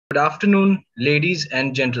Good afternoon, ladies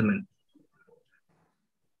and gentlemen.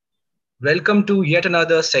 Welcome to yet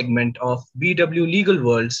another segment of BW Legal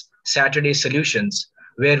World's Saturday Solutions,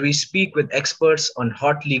 where we speak with experts on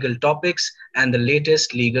hot legal topics and the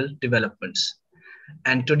latest legal developments.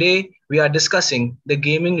 And today we are discussing the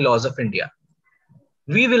gaming laws of India.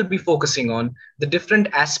 We will be focusing on the different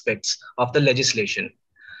aspects of the legislation.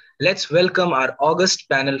 Let's welcome our August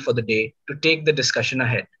panel for the day to take the discussion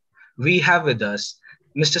ahead. We have with us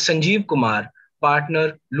Mr. Sanjeev Kumar,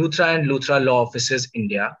 partner, Luthra and Luthra Law Offices,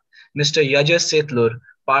 India, Mr. Yajas Setlur,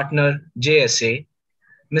 partner, JSA,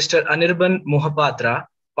 Mr. Anirban Mohapatra,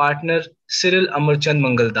 partner, Cyril Amarchand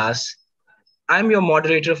Mangaldas. I'm your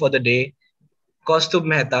moderator for the day, Kaustubh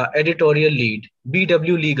Mehta, editorial lead,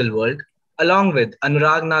 BW Legal World, along with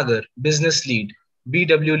Anurag Nagar, business lead,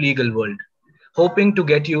 BW Legal World, hoping to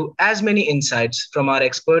get you as many insights from our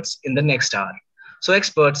experts in the next hour. So,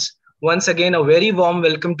 experts, once again, a very warm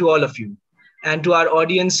welcome to all of you and to our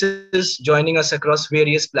audiences joining us across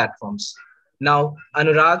various platforms. Now,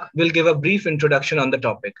 Anurag will give a brief introduction on the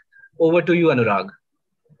topic. Over to you, Anurag.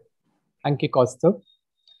 Thank you, Kaustubh.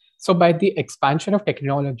 So, by the expansion of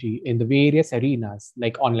technology in the various arenas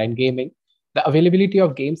like online gaming, the availability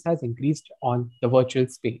of games has increased on the virtual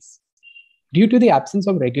space. Due to the absence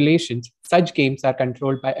of regulations, such games are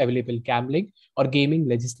controlled by available gambling or gaming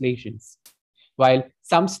legislations. While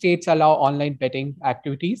some states allow online betting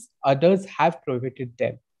activities, others have prohibited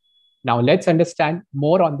them. Now, let's understand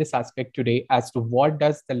more on this aspect today as to what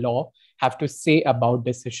does the law have to say about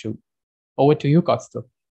this issue. Over to you, Kaustubh.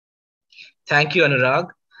 Thank you, Anurag.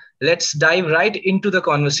 Let's dive right into the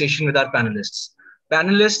conversation with our panelists.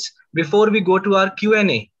 Panelists, before we go to our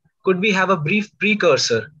Q&A, could we have a brief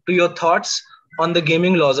precursor to your thoughts on the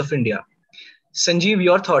gaming laws of India? Sanjeev,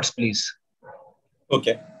 your thoughts, please.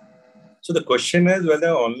 Okay. So the question is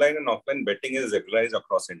whether online and offline betting is regularized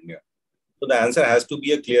across India. So the answer has to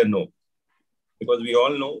be a clear no, because we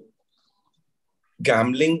all know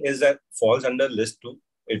gambling falls under list 2.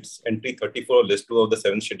 It's entry 34 list 2 of the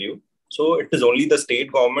 7th schedule. So it is only the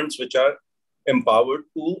state governments which are empowered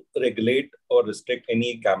to regulate or restrict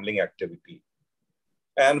any gambling activity.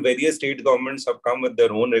 And various state governments have come with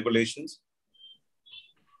their own regulations.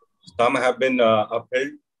 Some have been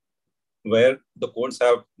upheld, where the courts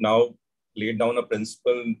have now laid down a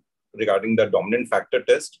principle regarding the dominant factor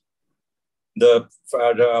test. The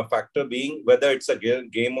factor being whether it's a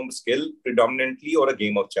game of skill predominantly or a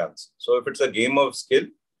game of chance. So if it's a game of skill,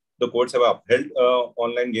 the courts have upheld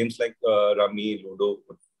online games like Rummy, Ludo.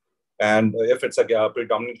 And if it's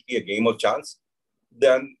predominantly a game of chance,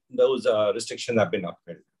 then those restrictions have been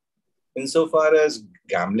upheld. Insofar as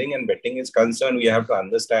gambling and betting is concerned, we have to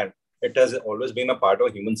understand it has always been a part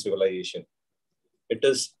of human civilization. It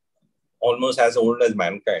is almost as old as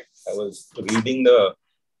mankind. I was reading the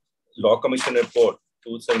Law Commission report,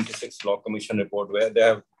 276 Law Commission report, where they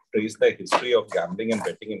have traced the history of gambling and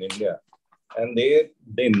betting in India. And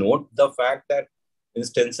they note the fact that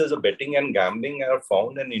instances of betting and gambling are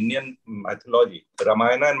found in Indian mythology.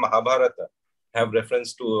 Ramayana and Mahabharata have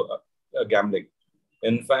reference to gambling.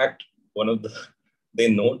 In fact, they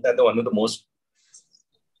note that one of the most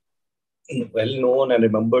well-known and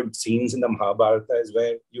remembered scenes in the Mahabharata is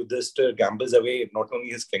where Yudhishthira gambles away not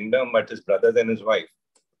only his kingdom, but his brothers and his wife.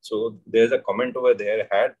 So there's a comment over there.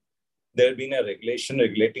 Had there been a regulation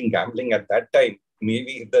regulating gambling at that time,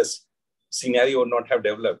 maybe this scenario would not have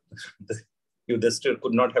developed. Yudhishthira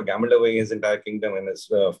could not have gambled away his entire kingdom and his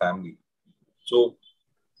family. So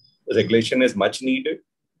regulation is much needed,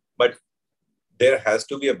 but there has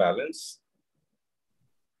to be a balance.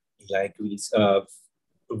 Like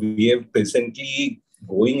we have presently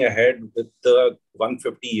going ahead with the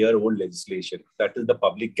 150-year-old legislation. That is the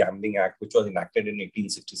Public Gambling Act, which was enacted in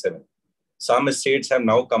 1867. Some states have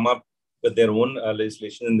now come up with their own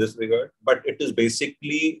legislation in this regard, but it is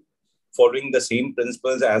basically following the same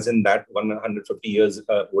principles as in that 150 years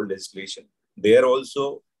old legislation. There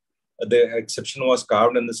also, the exception was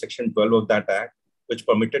carved in the section 12 of that act, which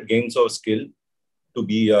permitted games of skill to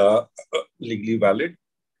be legally valid.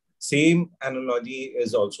 Same analogy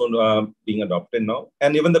is also being adopted now,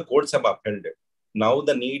 and even the courts have upheld it. Now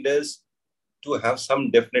the need is to have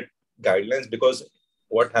some definite guidelines, because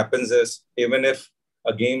what happens is, even if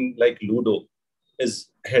a game like Ludo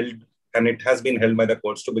is held, and it has been held by the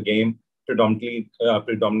courts to be a game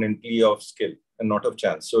predominantly of skill and not of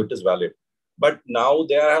chance, so it is valid. But now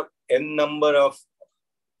there are n number of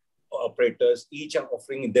operators, each are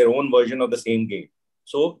offering their own version of the same game.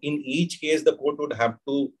 So in each case, the court would have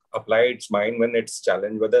to apply its mind when it's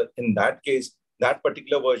challenged, whether in that case, that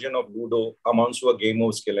particular version of Ludo amounts to a game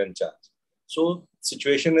of skill and chance. So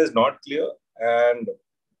situation is not clear, and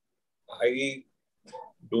I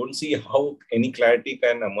don't see how any clarity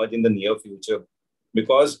can emerge in the near future.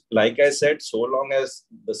 Because, like I said, so long as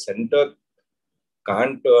the center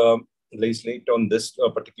can't legislate on this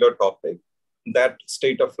particular topic, that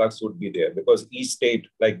state of flux would be there. Because each state,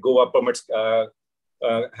 like Goa permits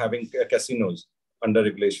having casinos under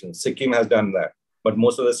regulation. Sikkim has done that, but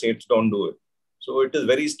most of the states don't do it. So it is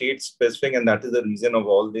very state specific, and that is the reason of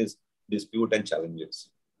all these dispute and challenges.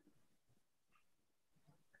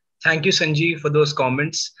 Thank you, Sanjeev, for those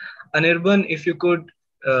comments. Anirban, if you could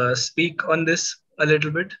speak on this a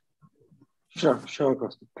little bit. Sure,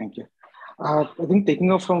 Kaustubh. Thank you. I think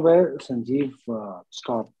taking off from where Sanjeev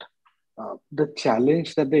stopped, the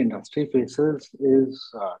challenge that the industry faces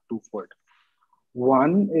is twofold.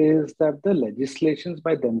 One is that the legislations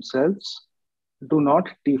by themselves do not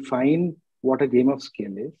define what a game of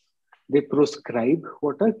skill is. They prescribe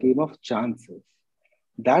what a game of chance is.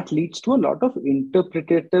 That leads to a lot of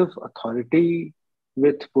interpretative authority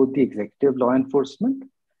with both the executive law enforcement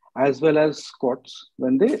as well as courts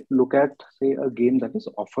when they look at, say, a game that is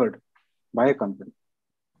offered by a company.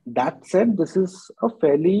 That said, this is a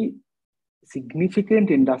fairly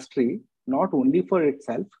significant industry, not only for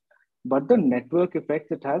itself, but the network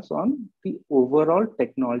effect it has on the overall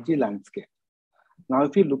technology landscape. Now,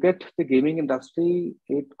 if you look at the gaming industry,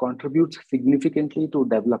 it contributes significantly to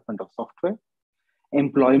development of software,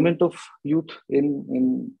 employment of youth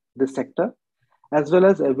in this sector, as well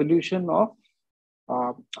as evolution of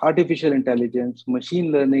artificial intelligence,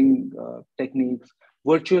 machine learning techniques,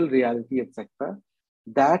 virtual reality, etc.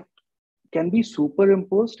 That can be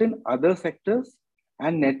superimposed in other sectors,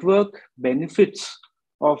 and network benefits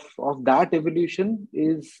of that evolution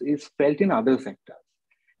is felt in other sectors.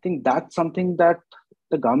 I think that's something that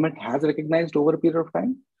the government has recognized over a period of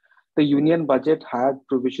time. The union budget had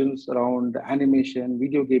provisions around animation,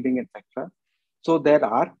 video gaming, etc. So there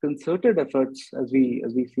are concerted efforts as we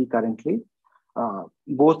see currently,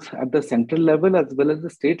 both at the central level as well as the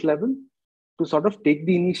state level, to sort of take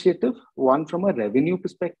the initiative. One, from a revenue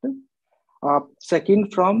perspective.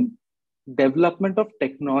 Second, from development of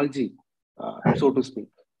technology, so to speak.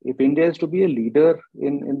 If India is to be a leader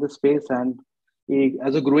in the space and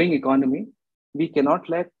as a growing economy, we cannot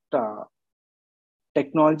let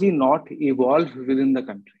technology not evolve within the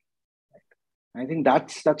country. I think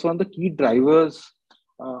that's one of the key drivers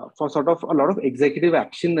for sort of a lot of executive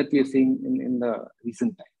action that we are seeing in the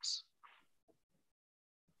recent times.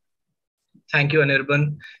 Thank you,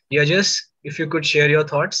 Anirban. Yajas, if you could share your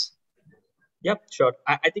thoughts. Yep, sure.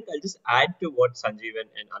 I think I'll just add to what Sanjeev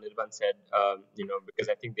and Anirban said, because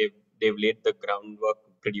I think they've laid the groundwork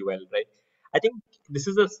pretty well, right? I think this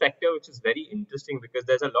is a sector which is very interesting because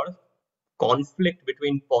there's a lot of conflict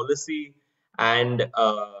between policy and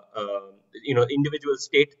individual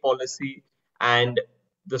state policy and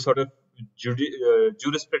the sort of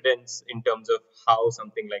jurisprudence in terms of how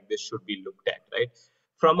something like this should be looked at, right?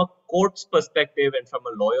 From a court's perspective and from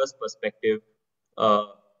a lawyer's perspective,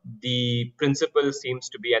 the principle seems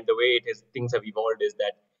to be, and the way things have evolved, is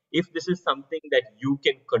that if this is something that you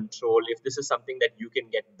can control, if this is something that you can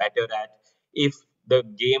get better at, if the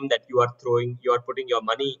game that you are putting your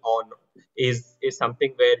money on is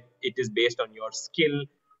something where it is based on your skill,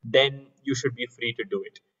 then you should be free to do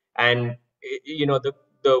it. And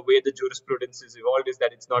the way the jurisprudence is evolved is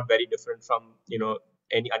that it's not very different from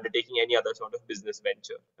undertaking any other sort of business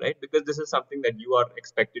venture, right? Because this is something that you are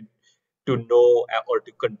expected to know or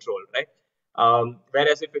to control, right?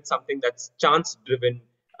 Whereas if it's something that's chance driven,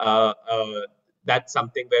 that's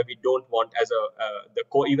something where we don't want, as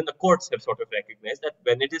even the courts have sort of recognized that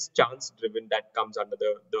when it is chance driven, that comes under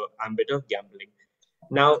the ambit of gambling.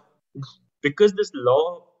 Now, because this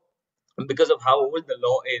law, because of how old the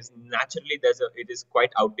law is, naturally it is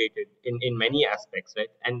quite outdated in many aspects, right?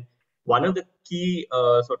 And one of the key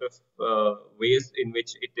ways in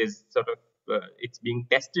which it is it's being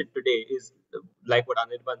tested today is, like what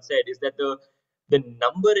Anirban said, is that the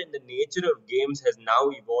number and the nature of games has now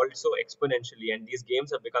evolved so exponentially, and these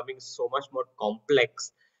games are becoming so much more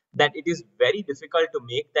complex that it is very difficult to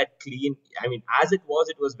make that clean. I mean, as it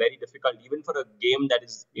was very difficult even for a game that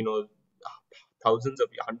is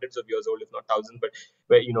hundreds of years old, if not thousands, but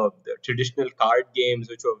where the traditional card games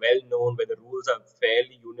which were well known, where the rules are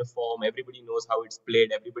fairly uniform, everybody knows how it's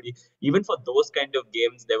played, even for those kind of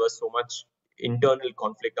games, there was so much internal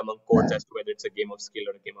conflict among courts as to whether it's a game of skill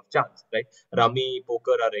or a game of chance, right? Rummy,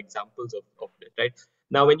 poker are examples of it, right?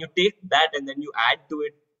 Now, when you take that and then you add to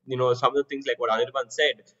it, some of the things like what Anirban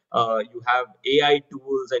said, you have AI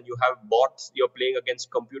tools and you have bots, you're playing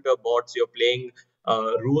against computer bots, you're playing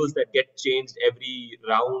rules that get changed every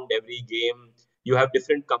round, every game. You have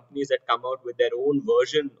different companies that come out with their own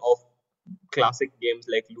version of classic games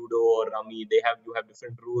like Ludo or Rummy, you have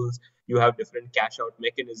different rules, you have different cash out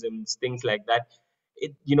mechanisms, things like that.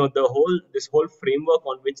 This whole framework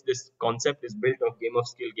on which this concept is built of game of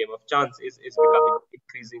skill, game of chance is becoming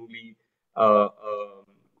increasingly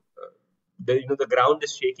the ground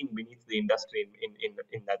is shaking beneath the industry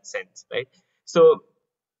in that sense, right? So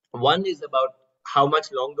one is about how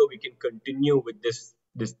much longer we can continue with this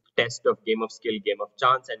test of game of skill, game of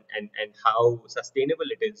chance, and how sustainable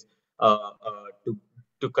it is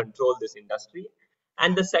to control this industry.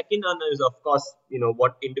 And the second one is, of course,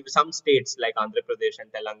 what into some states like Andhra Pradesh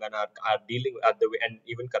and Telangana are dealing at the way, and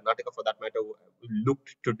even Karnataka for that matter,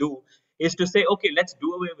 looked to do, is to say, okay, let's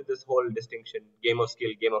do away with this whole distinction, game of skill,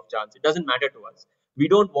 game of chance. It doesn't matter to us. We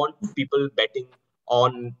don't want people betting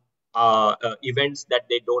on events that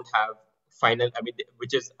they don't have final. I mean,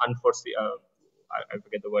 which is unforeseen. I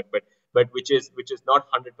forget the word, but which is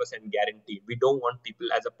not 100% guaranteed. We don't want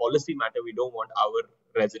people, as a policy matter, we don't want our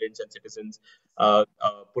residents and citizens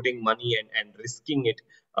putting money and risking it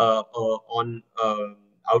on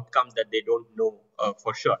outcomes that they don't know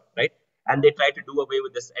for sure, right? And they try to do away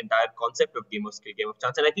with this entire concept of game of skill, game of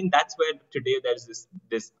chance. And I think that's where today there's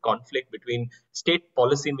this conflict between state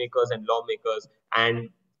policymakers and lawmakers and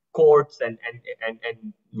courts and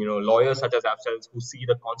lawyers such as ourselves who see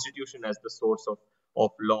the constitution as the source of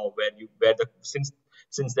law, where the since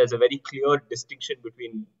there's a very clear distinction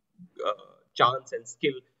between chance and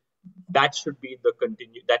skill, that should be the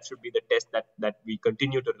test that we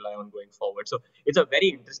continue to rely on going forward. So it's a very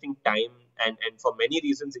interesting time, and for many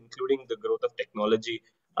reasons, including the growth of technology,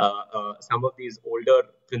 some of these older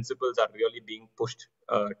principles are really being pushed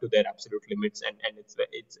to their absolute limits, and it's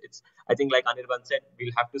I think, like Anirban said,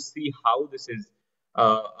 we'll have to see uh,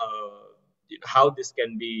 uh, how this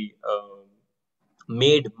can be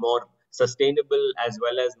made more sustainable as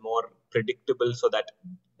well as more predictable, so that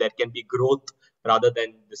there can be growth rather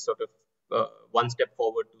than this sort of one step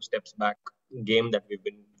forward, two steps back game that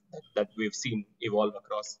we've seen evolve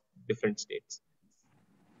across different states.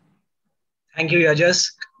 Thank you,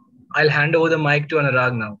 Yajas. I'll hand over the mic to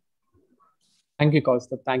Anurag now. Thank you,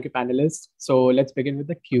 Kaustav. Thank you, panelists. So let's begin with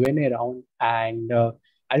the Q&A round. And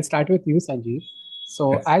I'll start with you, Sanjeev.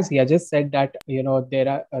 So as Yajas said that, there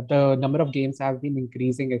are the number of games have been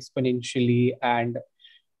increasing exponentially. And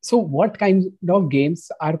so what kinds of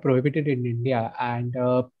games are prohibited in India? And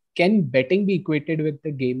can betting be equated with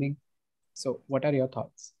the gaming? So what are your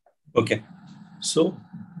thoughts? Okay. So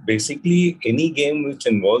basically, any game which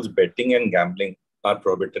involves betting and gambling are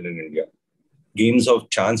prohibited in India. Games of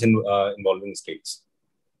chance involving states.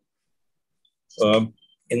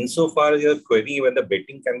 Insofar as you're querying whether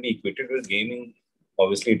betting can be equated with gaming,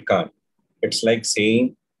 obviously it can't. It's like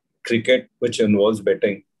saying cricket, which involves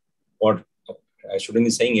betting, or I shouldn't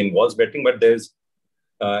be saying involves betting, but there's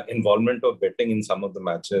involvement of betting in some of the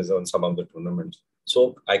matches or in some of the tournaments.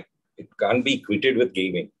 So it can't be equated with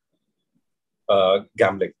gaming,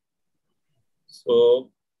 gambling. So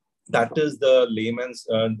that is the layman's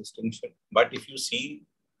distinction. But if you see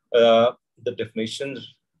the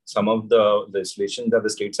definitions, some of the legislation that the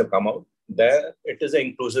states have come out, there it is an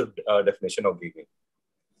inclusive definition of gaming.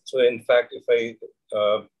 So in fact, if I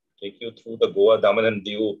take you through the Goa, Daman and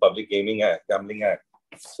Diu Public Gambling Act,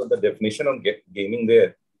 so the definition of gaming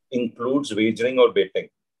there includes wagering or betting,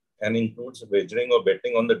 and includes wagering or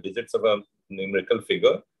betting on the digits of a numerical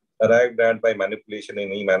figure arrived at by manipulation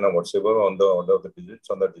in any manner whatsoever on the order of the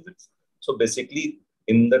digits on the digits. So basically,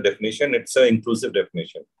 in the definition, it's an inclusive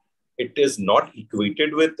definition. It is not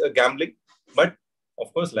equated with gambling, but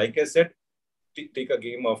of course, like I said, take a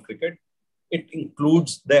game of cricket, it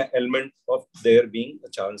includes the element of there being a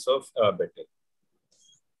chance of betting.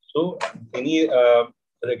 So any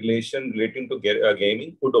regulation relating to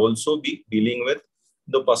gaming would also be dealing with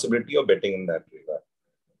the possibility of betting in that regard.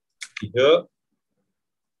 Here,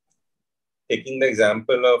 taking the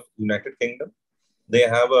example of United Kingdom, they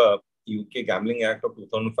have a UK Gambling Act of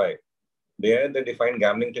 2005. There, they define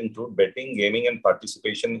gambling to include betting, gaming, and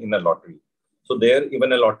participation in a lottery. So there,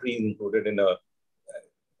 even a lottery is included in a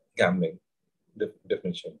gambling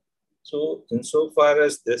definition. So insofar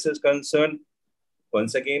as this is concerned,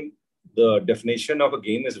 once again, the definition of a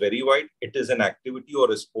game is very wide. It is an activity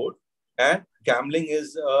or a sport, and gambling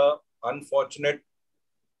is an unfortunate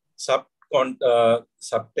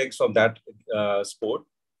subtext of that sport,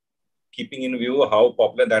 keeping in view how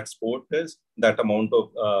popular that sport is, that amount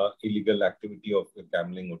of illegal activity of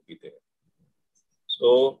gambling would be there.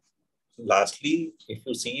 So lastly, if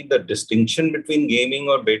you see the distinction between gaming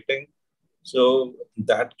or betting, so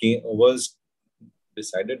that was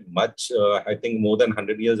decided much, I think more than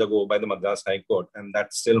 100 years ago by the Madras High Court, and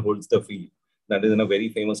that still holds the field, That is in a very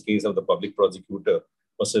famous case of the public prosecutor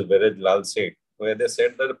versus Vered Lal Seth, where they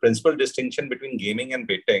said that the principal distinction between gaming and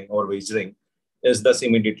betting or wagering is thus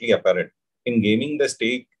immediately apparent. In gaming, the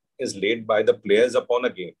stake is laid by the players upon a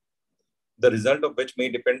game, the result of which may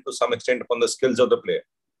depend to some extent upon the skills of the player.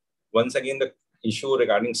 Once again, the issue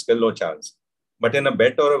regarding skill or chance. But in a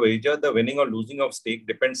bet or a wager, the winning or losing of stake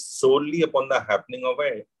depends solely upon the happening of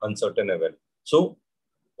an uncertain event. So,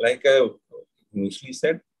 like I initially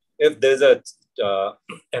said, if there's a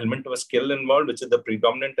element of a skill involved, which is the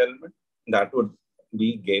predominant element, that would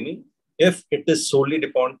be gaming. If it is solely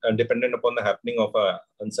dependent upon the happening of an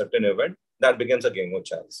uncertain event, that becomes a game of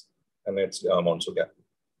chance, and it's amounts to gambling.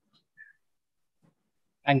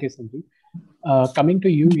 Thank you, Sanjeev. Coming to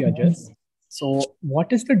you, Yajas. So,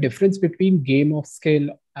 what is the difference between game of skill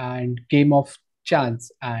and game of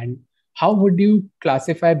chance? And how would you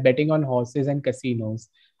classify betting on horses and casinos?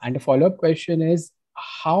 And a follow-up question is,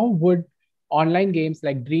 how would online games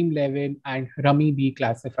like Dream 11 and Rummy be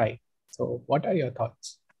classified? So, what are your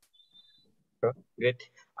thoughts? Great.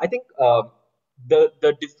 I think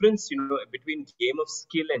the difference, between game of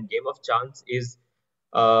skill and game of chance is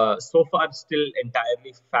so far still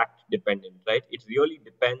entirely fact dependent, right? It really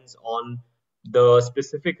depends on the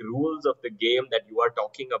specific rules of the game that you are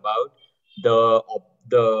talking about, the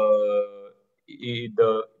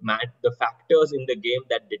the factors in the game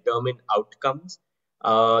that determine outcomes.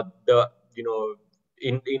 The you know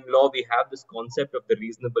in law we have this concept of the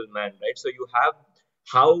reasonable man, right? So you have,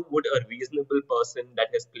 how would a reasonable person that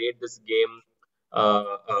has played this game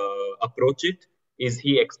approach it? Is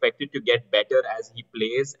he expected to get better as he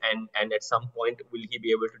plays, and at some point will he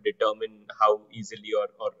be able to determine how easily or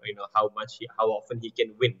how often he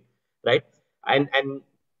can win, right? And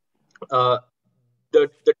uh, the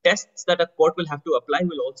tests that a court will have to apply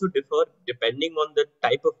will also differ depending on the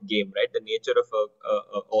type of game, right? The nature of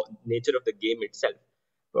nature of the game itself.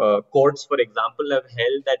 Courts, for example, have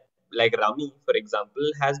held that, like Rummy, for example,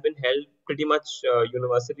 has been held pretty much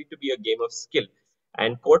universally to be a game of skill.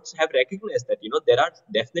 And courts have recognized that there are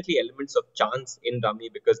definitely elements of chance in Rummy,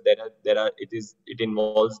 because it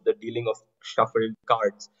involves the dealing of shuffled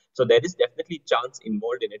cards. So there is definitely chance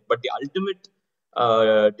involved in it. But the ultimate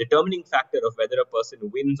determining factor of whether a person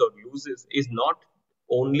wins or loses is not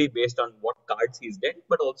only based on what cards he's dealt,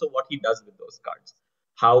 but also what he does with those cards,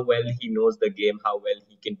 how well he knows the game, how well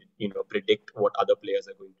he can predict what other players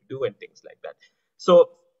are going to do, and things like that.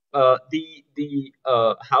 So the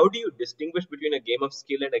how do you distinguish between a game of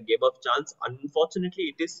skill and a game of chance?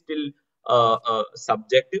 Unfortunately, it is still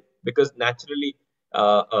subjective, because naturally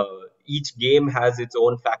each game has its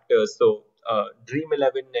own factors. So Dream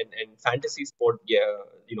 11 and fantasy sport,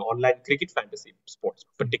 online cricket fantasy sports,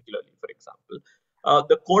 particularly, for example,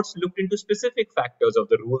 the courts looked into specific factors of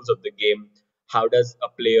the rules of the game. How does a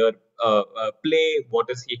player play? What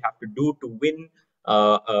does he have to do to win?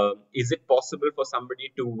 Is it possible for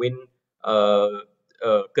somebody to win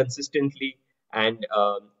consistently? And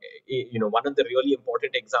one of the really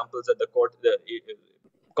important examples that the court, the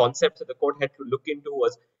concepts that the court had to look into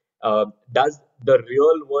was, does the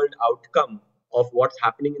real world outcome of what's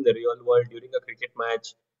happening in the real world during a cricket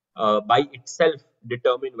match by itself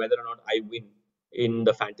determine whether or not I win in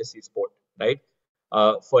the fantasy sport, right?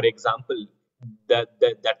 For example, that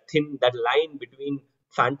line between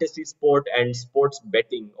fantasy sport and sports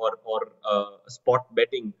betting or sport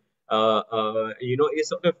betting, is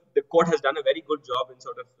sort of, the court has done a very good job in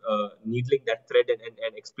sort of needling that thread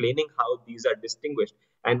and explaining how these are distinguished.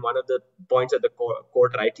 And one of the points that the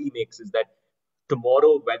court rightly makes is that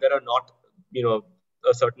tomorrow, whether or not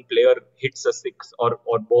a certain player hits a six or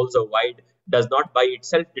bowls a wide, does not by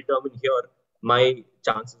itself determine here my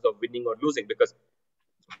chances of winning or losing, because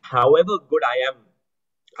however good I am,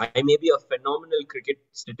 I may be a phenomenal cricket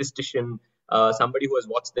statistician, somebody who has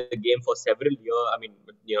watched the game for several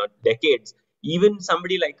years, decades. Even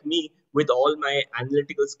somebody like me, with all my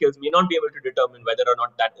analytical skills, may not be able to determine whether or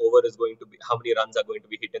not that over is going to be, how many runs are going to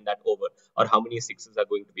be hit in that over, or how many sixes are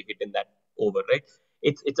going to be hit in that over, right?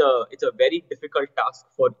 It's a very difficult task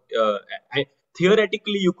for.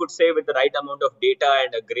 Theoretically, you could say with the right amount of data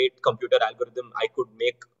and a great computer algorithm, I could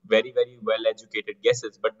make very, very well educated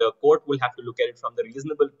guesses. But the court will have to look at it from the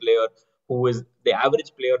reasonable player, who is the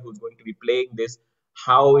average player who's going to be playing this.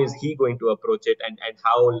 How is he going to approach it, and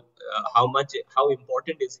how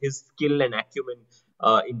important is his skill and acumen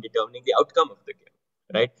in determining the outcome of the game,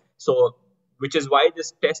 right? So, which is why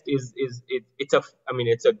this test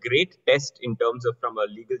it's a great test in terms of, from a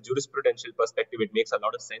legal jurisprudential perspective, it makes a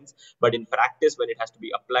lot of sense. But in practice, when it has to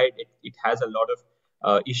be applied, it has a lot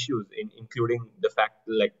of issues, including the fact,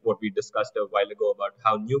 like what we discussed a while ago, about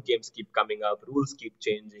how new games keep coming up, rules keep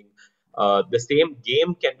changing, The same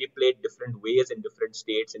game can be played different ways in different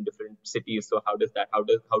states, in different cities. So how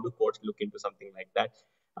do courts look into something like that?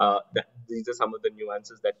 These are some of the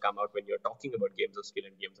nuances that come out when you're talking about games of skill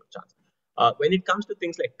and games of chance. When it comes to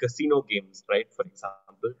things like casino games, right, for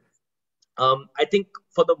example, I think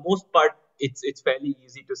for the most part, it's fairly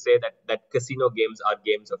easy to say that casino games are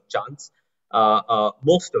games of chance.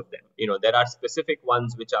 Most of them, there are specific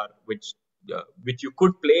ones which you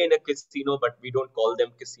could play in a casino, but we don't call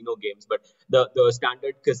them casino games. But the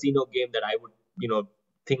standard casino game that I would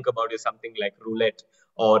think about is something like roulette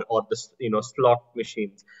or the slot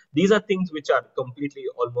machines. These are things which are completely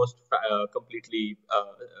almost completely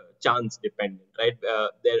chance dependent, right?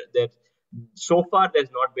 They're so far there's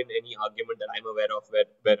not been any argument that I'm aware of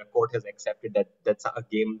where a court has accepted that a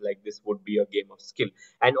game like this would be a game of skill.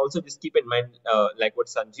 And also just keep in mind, like what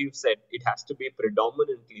Sanjeev said, it has to be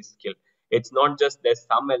predominantly skill. It's not just there's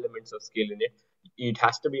some elements of skill in it. It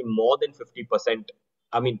has to be more than 50%.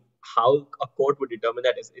 I mean, how a court would determine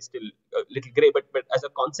that is still a little gray, but as a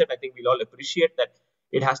concept, I think we'll all appreciate that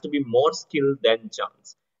it has to be more skill than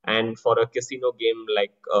chance. And for a casino game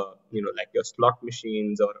like like your slot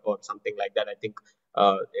machines or something like that, I think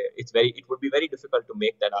it would be very difficult to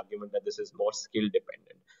make that argument that this is more skill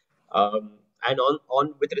dependent. And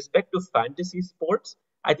on with respect to fantasy sports,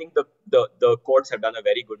 I think the courts have done a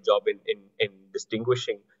very good job in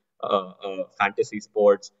distinguishing fantasy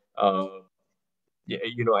sports. And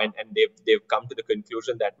they've come to the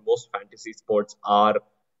conclusion that most fantasy sports are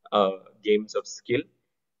games of skill.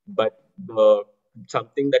 But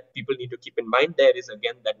something that people need to keep in mind there is,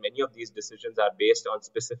 again, that many of these decisions are based on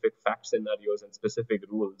specific fact scenarios and specific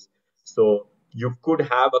rules. So you could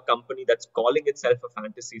have a company that's calling itself a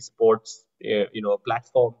fantasy sports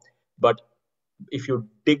platform, but if you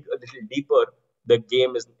dig a little deeper, the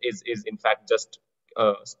game is in fact just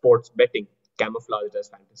sports betting camouflaged as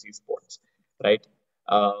fantasy sports, right?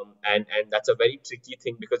 And that's a very tricky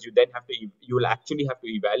thing, because you will actually have to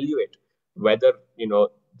evaluate whether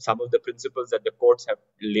some of the principles that the courts have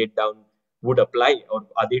laid down would apply, or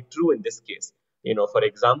are they true in this case. For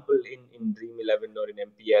example, in Dream 11 or in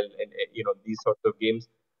MPL and these sorts of games,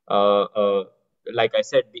 uh, uh, like I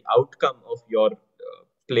said, the outcome of your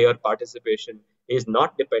player participation is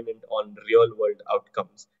not dependent on real world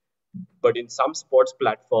outcomes. But in some sports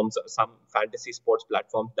platforms, some fantasy sports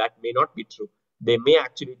platforms, that may not be true. They may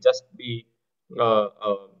actually just be uh,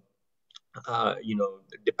 uh,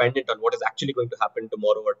 dependent on what is actually going to happen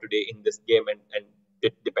tomorrow or today in this game, and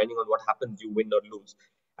depending on what happens, you win or lose.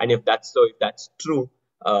 And if that's true,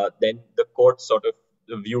 then the court sort of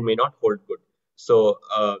view may not hold good. So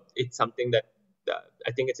it's something that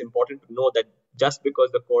I think it's important to know that just because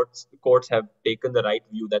the courts have taken the right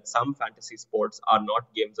view that some fantasy sports are not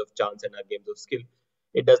games of chance and are games of skill,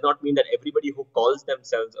 it does not mean that everybody who calls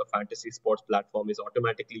themselves a fantasy sports platform is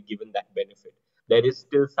automatically given that benefit. There is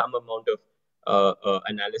still some amount of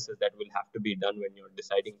analysis that will have to be done when you're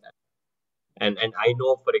deciding that. And I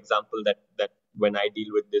know, for example, that when I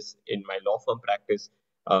deal with this in my law firm practice,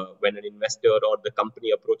 when an investor or the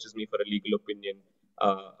company approaches me for a legal opinion,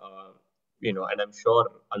 uh, uh, and I'm sure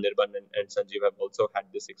Anirban and Sanjeev have also had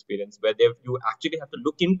this experience where you actually have to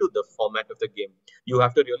look into the format of the game. You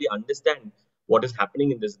have to really understand what is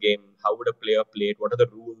happening in this game. How would a player play it? What are the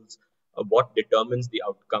rules? What determines the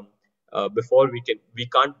outcome? Before we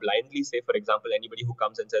can't blindly say, for example, anybody who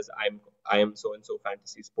comes and says I am so and so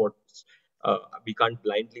fantasy sports, we can't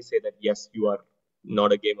blindly say that yes, you are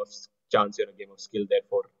not a game of chance, you're a game of skill,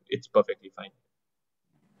 therefore it's perfectly fine.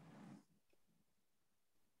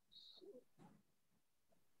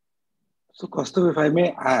 So, Kaustav, if I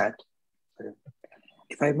may add,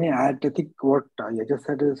 I think what you just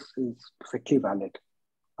said is perfectly valid.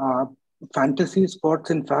 Uh, Fantasy sports,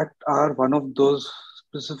 in fact, are one of those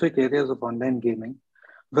specific areas of online gaming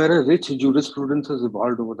where a rich jurisprudence has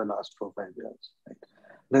evolved over the last 4 or 5 years. Right?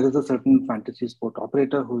 There is a certain fantasy sport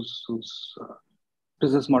operator whose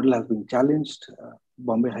business model has been challenged.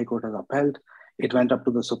 Bombay High Court has upheld. It went up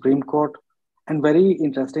to the Supreme Court. And very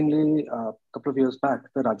interestingly, a couple of years back,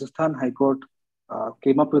 the Rajasthan High Court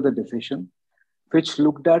came up with a decision which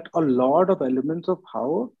looked at a lot of elements of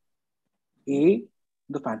how A,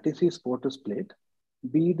 the fantasy sport is played.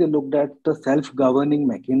 B, they looked at the self-governing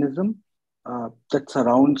mechanism that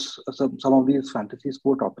surrounds some of these fantasy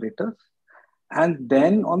sport operators. And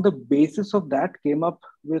then on the basis of that came up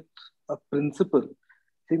with a principle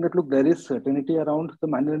saying that, look, there is certainty around the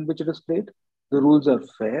manner in which it is played. The rules are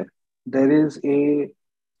fair. There is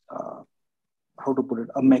uh, how to put it,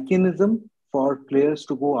 a mechanism for players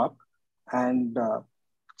to go up and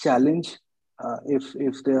challenge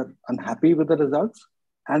if they're unhappy with the results.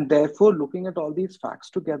 And therefore, looking at all these facts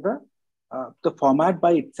together, the format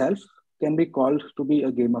by itself can be called to be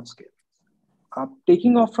a game of skill.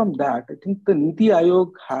 Taking off from that, I think the Niti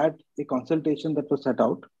Aayog had a consultation that was set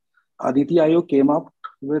out. Niti Aayog came up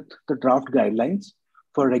with the draft guidelines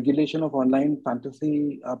for regulation of online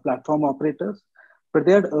fantasy platform operators, but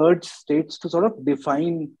they had urged states to sort of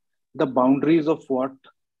define the boundaries of what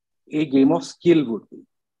a game of skill would be.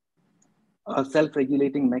 A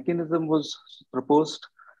self-regulating mechanism was proposed.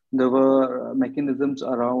 There were mechanisms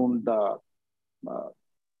around uh,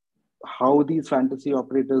 how these fantasy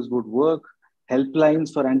operators would work,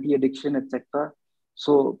 helplines for anti-addiction, etc.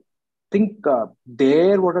 So I think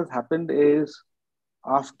there what has happened is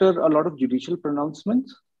after a lot of judicial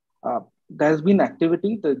pronouncements, there has been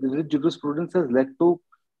activity. The jurisprudence has led to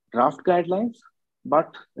draft guidelines, but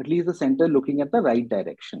at least the center looking at the right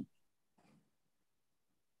direction.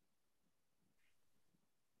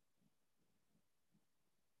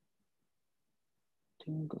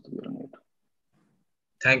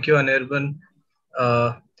 Thank you, Anirban.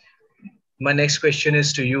 Uh, my next question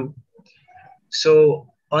is to you. So,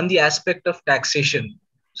 on the aspect of taxation,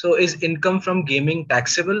 so is income from gaming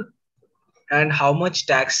taxable, and how much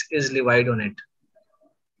tax is levied on it?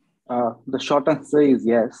 The short answer is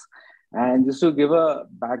yes. And just to give a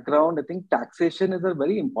background, I think taxation is a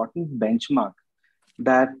very important benchmark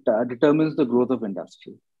that determines the growth of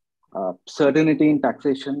industry. Certainty in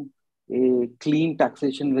taxation, a clean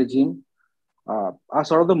taxation regime are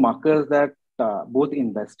sort of the markers that both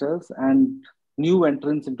investors and new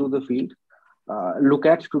entrants into the field look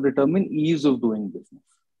at to determine ease of doing business.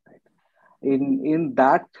 Right? In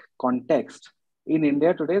that context, in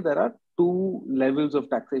India today, there are two levels of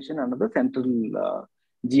taxation under the central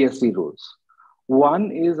GST rules.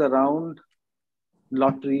 One is around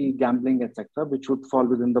lottery, gambling, etc., which would fall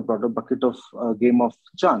within the broader bucket of game of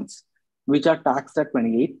chance, which are taxed at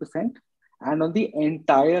 28% and on the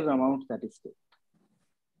entire amount that is paid,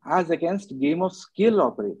 as against game of skill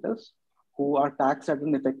operators who are taxed at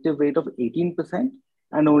an effective rate of 18%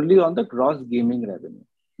 and only on the gross gaming revenue,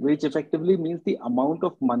 which effectively means the amount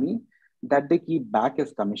of money that they keep back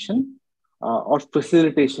as commission or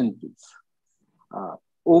facilitation fees.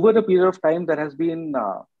 Over a period of time, there has been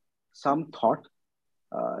some thought,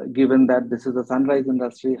 given that this is a sunrise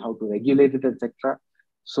industry, how to regulate it, etc.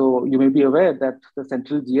 So you may be aware that the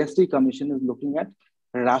Central GST Commission is looking at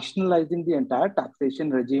rationalizing the entire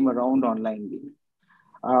taxation regime around online gaming.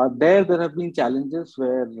 There have been challenges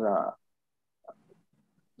where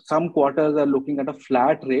some quarters are looking at a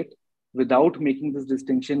flat rate without making this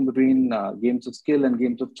distinction between games of skill and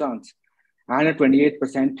games of chance, and a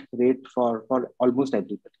 28% rate for almost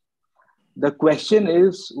everybody. The question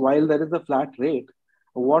is, while there is a flat rate,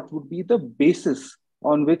 what would be the basis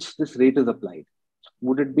on which this rate is applied?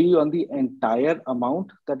 Would it be on the entire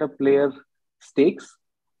amount that a player stakes,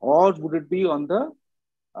 or would it be on the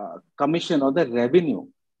commission or the revenue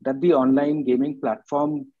that the online gaming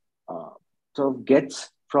platform sort of gets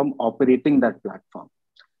from operating that platform?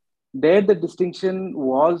 There, the distinction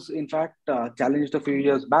was, in fact, challenged a few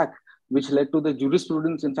years back, which led to the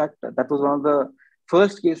jurisprudence. In fact, that was one of the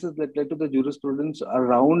first cases that led to the jurisprudence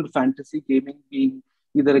around fantasy gaming being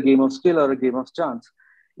either a game of skill or a game of chance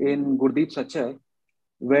in Gurdeep Sachai,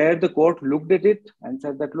 where the court looked at it and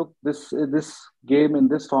said that, look, this game in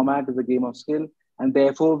this format is a game of skill and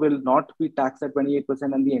therefore will not be taxed at 28%,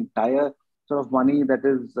 and the entire sort of money that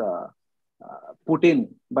is put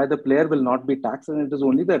in by the player will not be taxed, and it is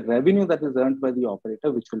only the revenue that is earned by the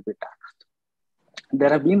operator which will be taxed. There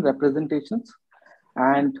have been representations,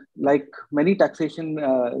 and like many taxation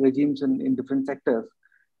regimes in different sectors,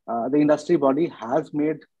 the industry body has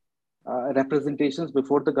made representations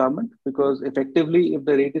before the government, because effectively, if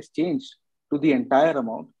the rate is changed to the entire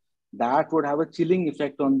amount, that would have a chilling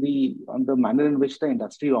effect on the manner in which the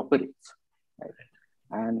industry operates. Right?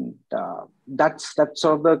 And that's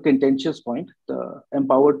sort of the contentious point. The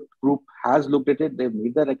empowered group has looked at it. They've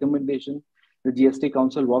made the recommendation. The GST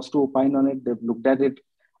Council was to opine on it. They've looked at it,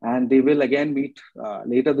 and they will again meet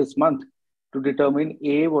later this month to determine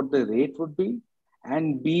A, what the rate would be,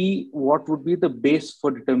 and B, what would be the base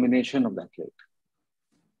for determination of that rate.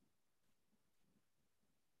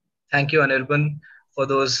 Thank you, Anirban, for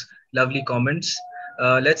those lovely comments.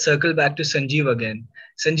 Let's circle back to Sanjeev again.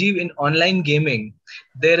 Sanjeev, in online gaming,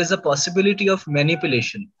 there is a possibility of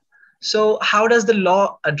manipulation. So, how does the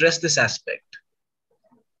law address this aspect?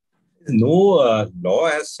 No law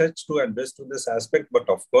as such to address to this aspect, but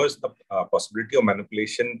of course, the possibility of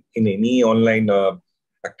manipulation in any online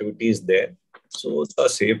activity is there. So the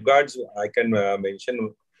safeguards I can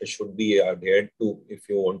mention should be adhered to if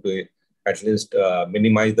you want to at least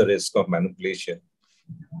minimize the risk of manipulation.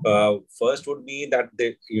 First would be that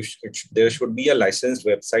there should be a licensed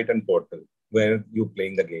website and portal where you're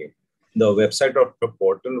playing the game. The website or the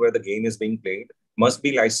portal where the game is being played must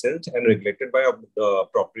be licensed and regulated by the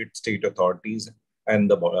appropriate state authorities and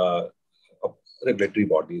the regulatory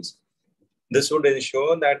bodies. This would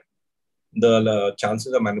ensure that the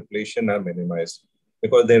chances of manipulation are minimized,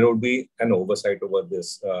 because there would be an oversight over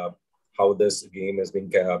this, how this game is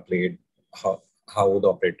being played, how the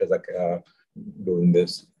operators are doing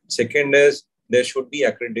this. Second is there should be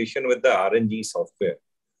accreditation with the RNG software.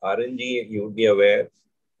 RNG, you would be aware,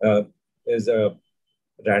 is a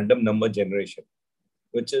random number generation,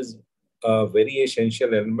 which is a very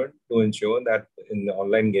essential element to ensure that in the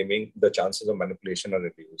online gaming, the chances of manipulation are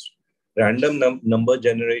reduced. Random number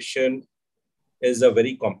generation is a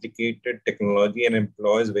very complicated technology and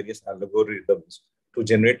employs various algorithms to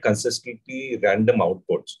generate consistently random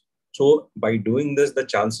outputs. So by doing this, the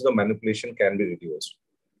chances of manipulation can be reduced.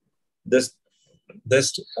 This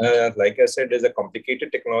like I said, is a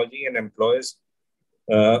complicated technology and employs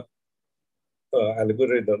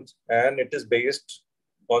algorithms, and it is based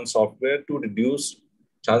on software to reduce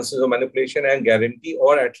chances of manipulation and guarantee,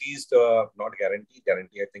 or at least not guarantee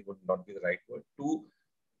I think would not be the right word, to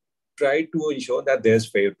try to ensure that there's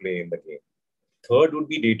fair play in the game. Third would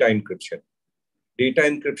be data encryption. Data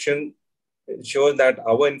encryption ensures that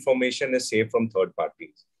our information is safe from third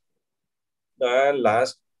parties. And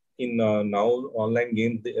last, in now online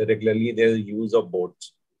games, regularly there's use of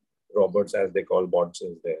bots, robots as they call bots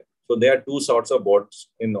is there. So there are two sorts of bots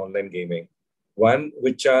in online gaming. One,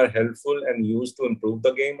 which are helpful and used to improve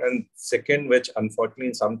the game, and second, which unfortunately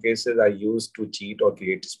in some cases are used to cheat or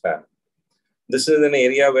create spam. This is an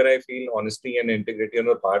area where I feel honesty and integrity on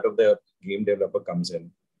the part of the game developer comes in.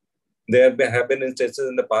 There have been instances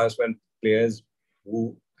in the past when players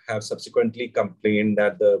who have subsequently complained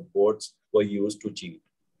that the bots were used to cheat.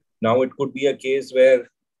 Now it could be a case where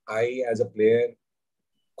I, as a player,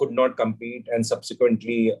 could not compete, and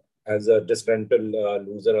subsequently, as a disgruntled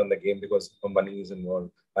loser on the game because money is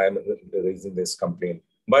involved, I am raising this complaint.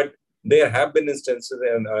 But there have been instances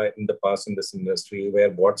in the past in this industry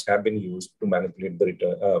where bots have been used to manipulate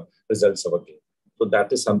the results of a game. So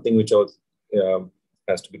that is something which also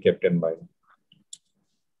has to be kept in mind.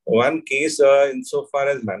 One case insofar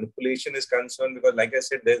as manipulation is concerned, because like I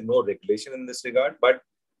said, there's no regulation in this regard, but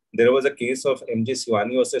there was a case of MJ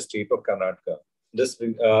Siwani versus State of Karnataka. This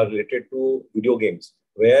related to video games,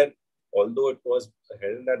 where although it was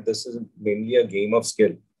held that this is mainly a game of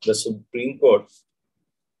skill, the Supreme Court,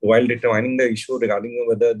 while determining the issue regarding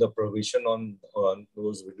whether the prohibition on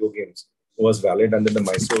those video games was valid under the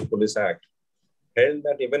Mysore Police Act, held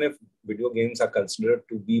that even if video games are considered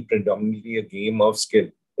to be predominantly a game of skill,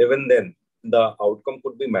 even then the outcome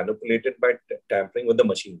could be manipulated by tampering with the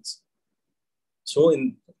machines. So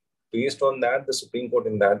based on that, the Supreme Court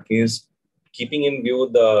in that case, keeping in view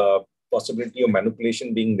the possibility of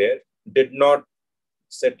manipulation being there, did not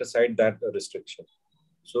set aside that restriction.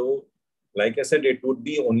 So, like I said, it would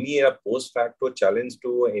be only a post facto challenge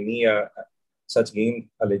to any such game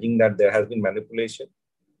alleging that there has been manipulation.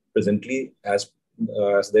 Presently, as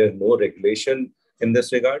there is no regulation in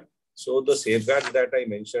this regard, so the safeguards that I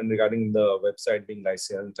mentioned regarding the website being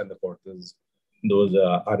licensed and the portals, those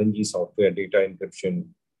RNG software, data encryption,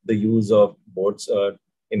 the use of bots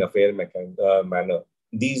in a fair manner,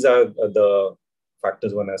 these are the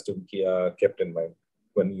factors one has to be kept in mind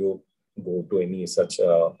when you go to any such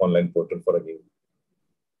online portal for a game.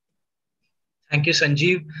 Thank you,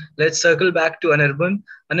 Sanjeev. Let's circle back to Anirban.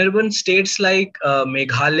 Anirban, states like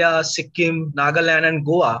Meghalaya, Sikkim, Nagaland, and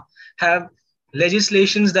Goa have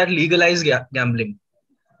legislations that legalize gambling.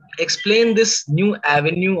 Explain this new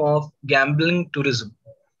avenue of gambling tourism.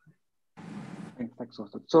 Thanks,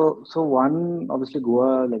 Joseph. So one, obviously,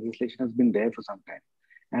 Goa legislation has been there for some time.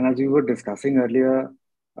 And as we were discussing earlier,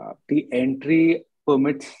 the entry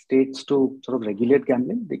permits states to sort of regulate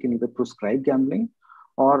gambling. They can either prescribe gambling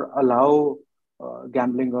or allow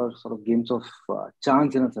gambling or sort of games of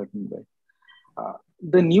chance in a certain way.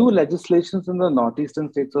 The new legislations in the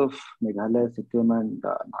northeastern states of Meghalaya, Sikkim, and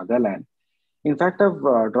Nagaland, in fact, have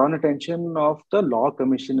drawn attention of the Law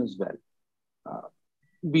Commission as well.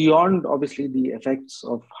 Beyond, obviously, the effects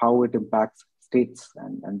of how it impacts states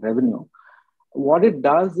and revenue, what it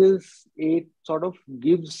does is it sort of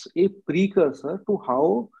gives a precursor to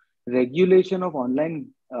how regulation of online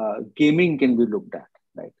gaming can be looked at,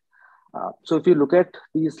 right? So if you look at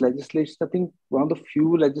these legislations, I think one of the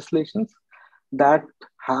few legislations that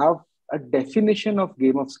have a definition of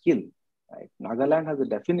game of skill, right? Nagaland has a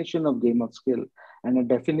definition of game of skill and a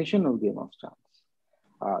definition of game of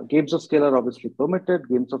chance. Games of skill are obviously permitted,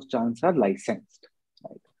 games of chance are licensed.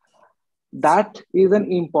 that is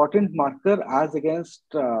an important marker as against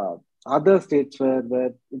other states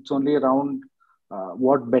where it's only around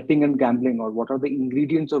what betting and gambling, or what are the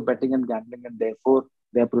ingredients of betting and gambling, and therefore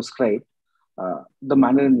they're prescribed the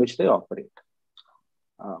manner in which they operate.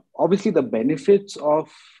 Obviously, the benefits of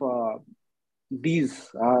these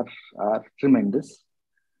are tremendous.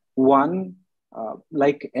 One,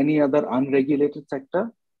 like any other unregulated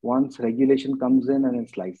sector, once regulation comes in and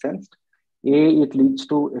it's licensed, it leads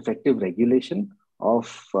to effective regulation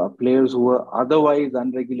of players who were otherwise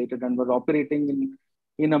unregulated and were operating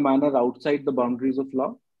in a manner outside the boundaries of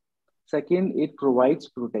law. Second, it provides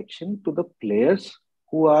protection to the players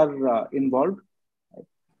who are involved.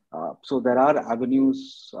 So there are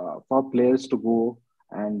avenues for players to go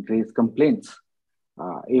and raise complaints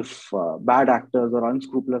if bad actors or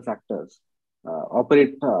unscrupulous actors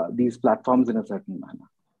operate these platforms in a certain manner.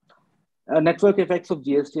 Network effects of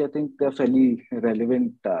GST, I think they're fairly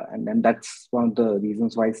relevant, and that's one of the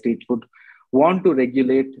reasons why states would want to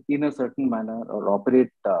regulate in a certain manner or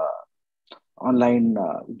operate online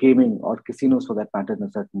gaming or casinos for that matter in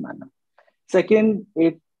a certain manner. Second,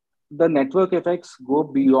 the network effects go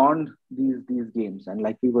beyond these games, and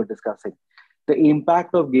like we were discussing, the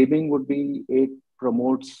impact of gaming would be it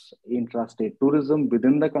promotes intrastate tourism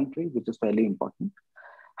within the country, which is fairly important.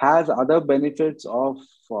 Has other benefits of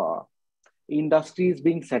industries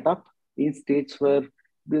being set up in states where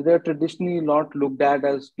they're traditionally not looked at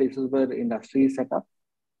as places where industry is set up,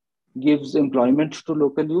 gives employment to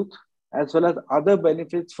local youth, as well as other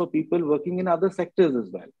benefits for people working in other sectors as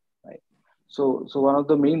well. Right. So one of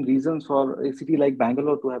the main reasons for a city like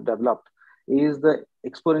Bangalore to have developed is the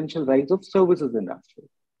exponential rise of services industry.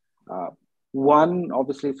 One,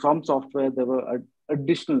 obviously, from software, there were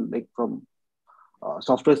additional, like from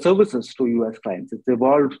software services to US clients. It's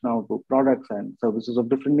evolved now to products and services of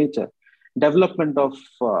different nature, development of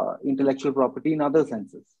intellectual property in other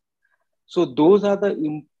senses. So those are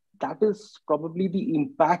that is probably the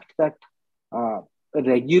impact that a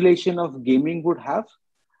regulation of gaming would have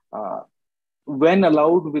when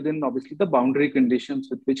allowed within, obviously, the boundary conditions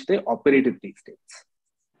with which they operate in these states.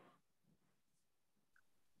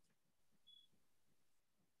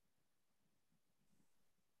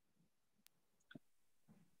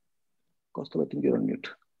 Kaustav, I think you're on mute.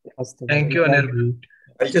 Thank you, Anil.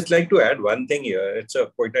 I'd just like to add one thing here. It's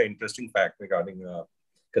quite an interesting fact regarding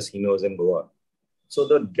casinos in Goa. So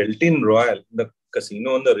the Deltin Royal, the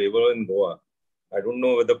casino on the river in Goa, I don't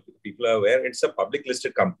know whether people are aware, it's a public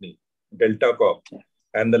listed company, Delta Corp.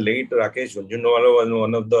 And the late Rakesh Jhunjhunwala was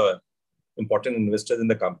one of the important investors in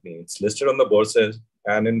the company. It's listed on the bourses.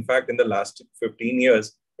 And in fact, in the last 15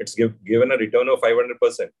 years, it's given a return of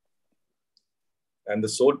 500%. And the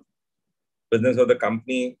sole business of the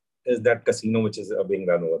company is that casino which is being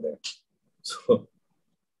run over there. So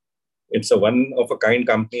it's a one-of-a-kind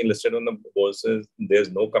company listed on the bourses.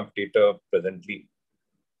 There's no competitor presently.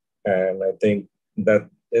 And I think that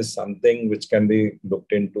is something which can be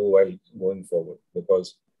looked into while going forward,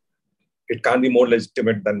 because it can't be more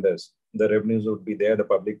legitimate than this. The revenues would be there. The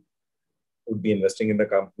public would be investing in the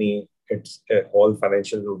company. It's all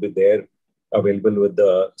financials would be there, available with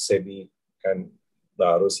the SEBI and the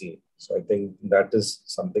ROC. So I think that is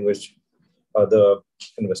something which other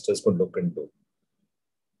investors could look into.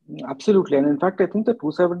 Absolutely. And in fact, I think the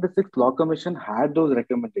 276 Law Commission had those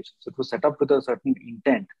recommendations. It was set up with a certain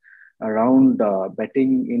intent around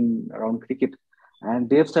betting around cricket. And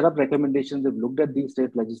they've set up recommendations. They've looked at these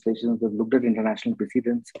state legislations. They've looked at international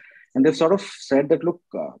precedents. And they've sort of said that, look,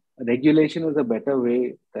 regulation is a better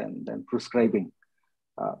way than prescribing.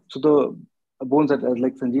 So the bones that,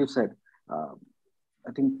 like Sanjeev said,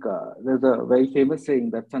 I think there's a very famous saying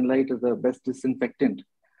that sunlight is the best disinfectant.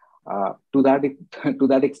 To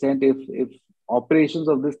that extent, if operations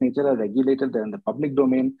of this nature are regulated, they're in the public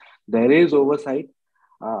domain, there is oversight.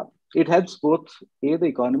 It helps both the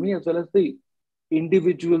economy as well as the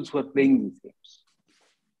individuals who are playing these games.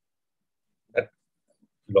 That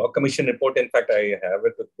Law Commission report, in fact, I have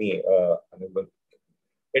it with me.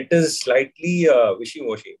 It is slightly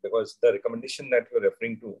wishy-washy, because the recommendation that you're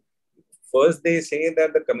referring to, first, they say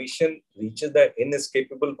that the commission reaches the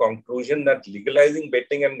inescapable conclusion that legalizing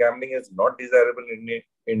betting and gambling is not desirable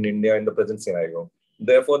in India in the present scenario.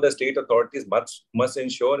 Therefore, the state authorities must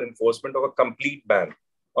ensure enforcement of a complete ban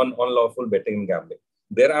on unlawful betting and gambling.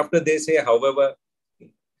 Thereafter, they say, however,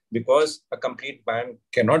 because a complete ban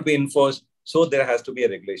cannot be enforced, so there has to be a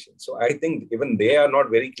regulation. So I think even they are not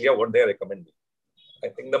very clear what they are recommending. I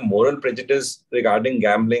think the moral prejudice regarding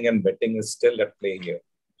gambling and betting is still at play here.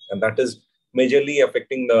 And that is majorly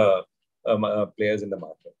affecting the players in the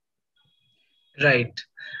market. Right.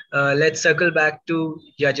 Let's circle back to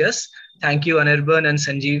Yajas. Thank you, Anirban and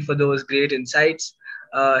Sanjeev, for those great insights.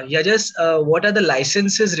 Yajas, what are the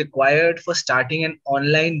licenses required for starting an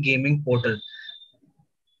online gaming portal?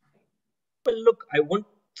 Well, look, I won't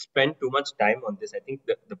spend too much time on this. I think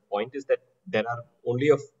the point is that there are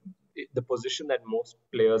only the position that most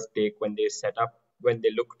players take when they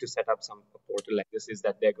look to set up some a portal like this is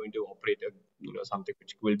that they're going to operate something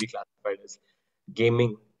which will be classified as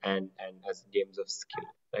gaming and as games of skill,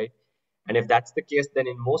 right? And if that's the case, then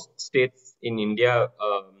in most states in India,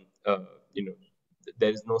 there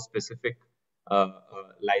is no specific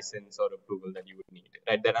license or approval that you would need.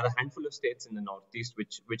 Right? There are a handful of states in the Northeast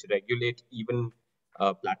which regulate even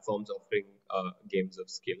platforms offering games of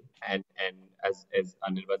skill, and as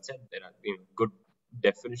Anirban said, there are good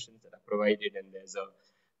definitions that are provided, and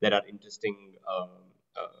there are interesting.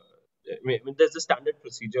 There's a standard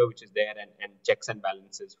procedure which is there, and checks and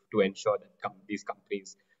balances to ensure that these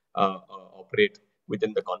companies operate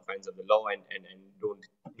within the confines of the law and don't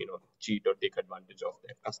cheat or take advantage of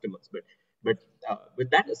their customers. But with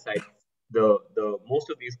that aside, the most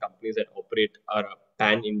of these companies that operate are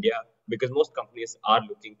pan India, because most companies are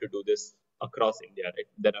looking to do this across India. Right?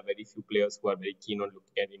 There are very few players who are very keen on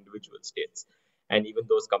looking at individual states, and even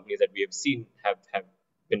those companies that we have seen have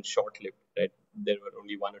been short-lived. Right? There were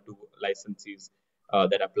only one or two licensees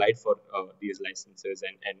that applied for these licenses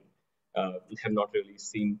and have not really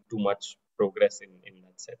seen too much progress in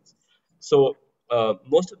that sense. So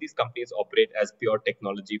most of these companies operate as pure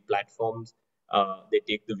technology platforms. They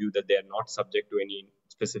take the view that they are not subject to any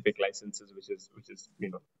specific licenses, which is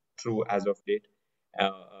true as of date.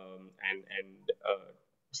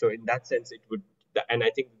 So in that sense, it would, and I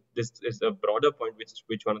think this is a broader point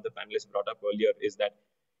which one of the panelists brought up earlier, is that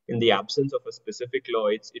in the absence of a specific law,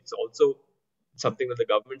 it's also something that the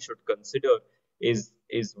government should consider is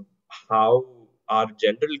how our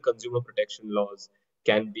general consumer protection laws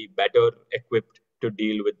can be better equipped to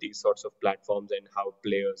deal with these sorts of platforms and how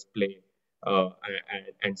players play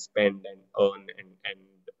and spend and earn and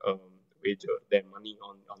wager their money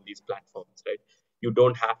on these platforms, right? You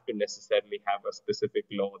don't have to necessarily have a specific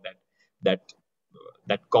law that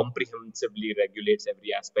that comprehensively regulates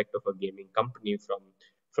every aspect of a gaming company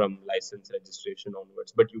from license registration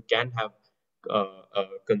onwards, but you can have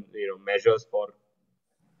measures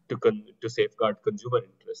to safeguard consumer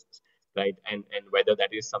interests, right? And whether that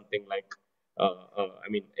is something like, I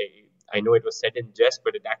mean, I know it was said in jest,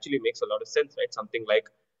 but it actually makes a lot of sense, right? Something like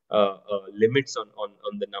limits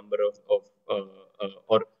on the number of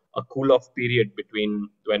or a cool off period between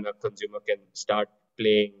when a consumer can start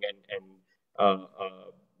playing and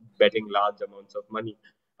betting large amounts of money.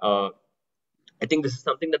 I think this is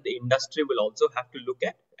something that the industry will also have to look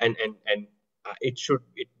at, and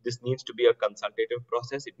this needs to be a consultative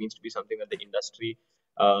process. It needs to be something that the industry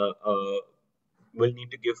will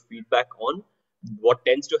need to give feedback on. What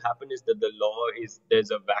tends to happen is that the law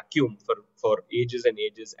there's a vacuum for ages and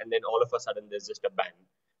ages, and then all of a sudden there's just a ban,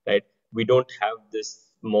 right? We don't have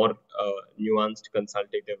this more nuanced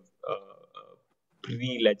consultative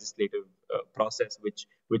pre-legislative process,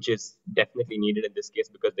 which is definitely needed in this case,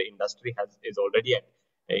 because the industry is already at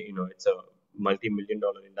it's a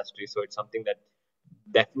multi-million-dollar industry, so it's something that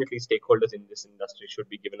definitely stakeholders in this industry should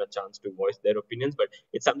be given a chance to voice their opinions. But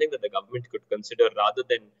it's something that the government could consider, rather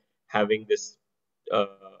than having this uh,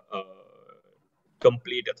 uh,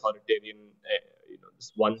 complete authoritarian,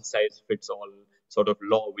 this one size fits all sort of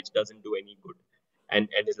law, which doesn't do any good and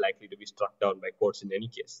is likely to be struck down by courts in any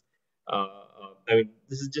case. I mean,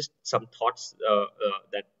 this is just some thoughts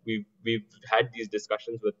that we've had these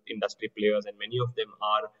discussions with industry players, and many of them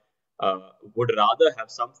would rather have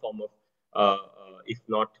some form of, if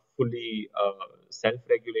not fully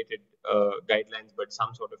self-regulated guidelines, but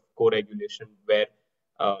some sort of co-regulation where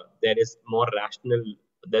there is more rational.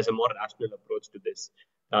 There's a more rational approach to this,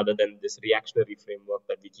 rather than this reactionary framework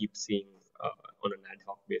that we keep seeing on an ad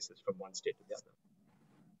hoc basis from one state to the other.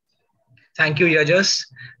 Thank you, Yajas.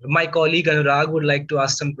 My colleague Anurag would like to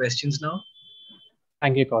ask some questions now.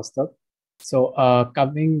 Thank you, Kaustav. So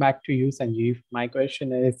coming back to you, Sanjeev, my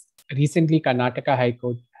question is, recently Karnataka High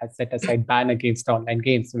Court has set aside ban against online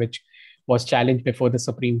games, which was challenged before the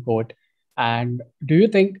Supreme Court. And do you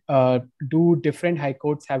think, do different high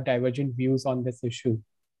courts have divergent views on this issue?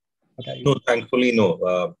 No, thankfully,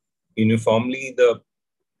 no. Uniformly, the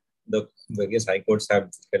various high courts have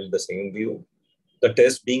held the same view. The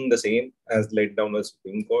test being the same as laid down by the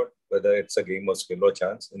Supreme Court, whether it's a game of skill or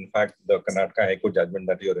chance. In fact, the Karnataka High Court judgment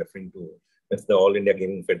that you're referring to, it's the All India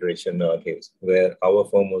Gaming Federation case, where our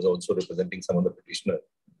firm was also representing some of the petitioners.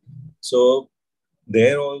 So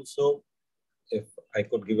there also, if I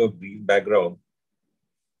could give a brief background,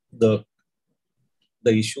 the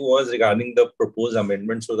the issue was regarding the proposed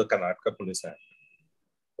amendments to the Karnataka Police Act,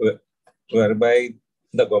 whereby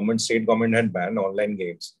the state government had banned online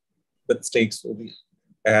games with stakes.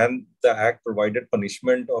 And the act provided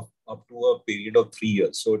punishment of up to a period of 3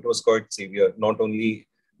 years. So it was quite severe. Not only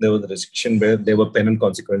there was a restriction where there were penal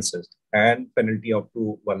consequences and penalty up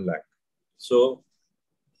to 1 lakh. So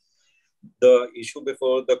the issue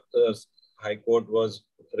before the High Court was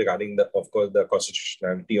regarding of course, the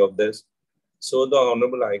constitutionality of this. So the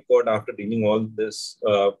Honorable High Court, after dealing all this,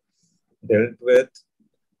 dealt with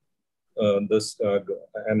this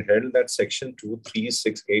and held that Section 2, 3,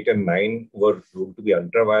 6, 8, and 9 were ruled to be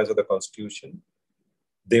ultra vires of the Constitution.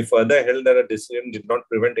 They further held that a decision did not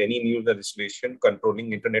prevent any new legislation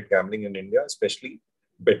controlling internet gambling in India, especially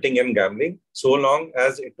betting and gambling, so long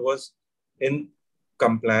as it was in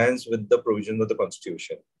compliance with the provisions of the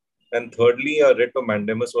Constitution. And thirdly, a writ of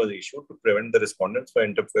mandamus was issued to prevent the respondents from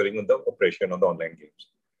interfering with the operation of the online games.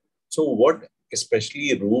 So what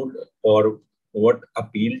especially ruled or what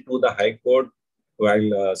appealed to the High Court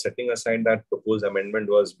while setting aside that proposed amendment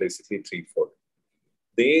was basically threefold.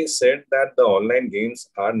 They said that the online games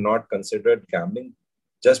are not considered gambling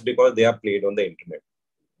just because they are played on the internet.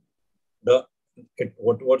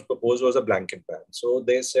 What was proposed was a blanket ban. So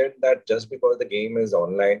they said that just because the game is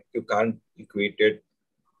online, you can't equate it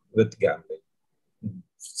with gambling.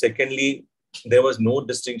 Secondly, there was no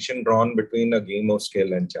distinction drawn between a game of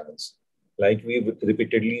skill and chance. Like we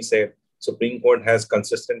repeatedly said, Supreme Court has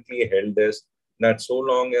consistently held this, that so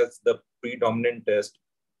long as the predominant test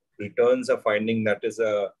returns a finding that is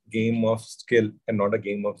a game of skill and not a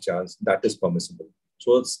game of chance, that is permissible.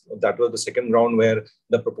 So that was the second round where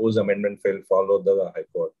the proposed amendment followed the High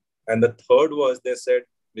Court. And the third was, they said,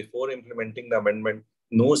 before implementing the amendment,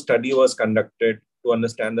 no study was conducted to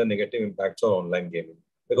understand the negative impacts of online gaming.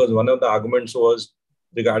 Because one of the arguments was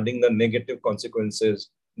regarding the negative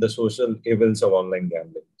consequences, the social evils of online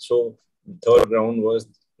gambling. So the third ground was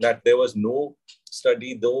that there was no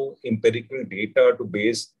study, no empirical data to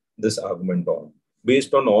base this argument on.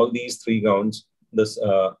 Based on all these three grounds, this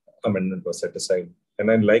amendment was set aside. And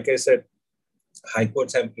then, like I said, high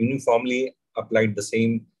courts have uniformly applied the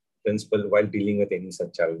same principle while dealing with any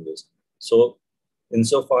such challenges. So,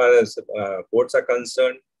 insofar as courts are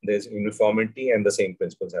concerned, there's uniformity and the same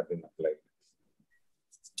principles have been applied.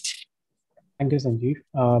 Thank you,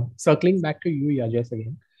 Sanjeev. Circling back to you, Yajas,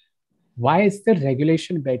 again. Why is the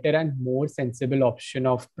regulation better and more sensible option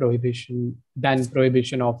of prohibition than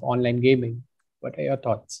prohibition of online gaming? What are your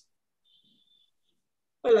thoughts?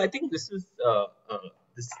 Well, I think this is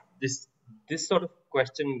this sort of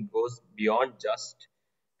question goes beyond just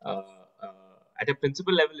at a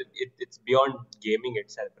principle level. It's beyond gaming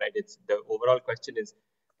itself, right? It's the overall question is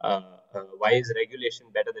why is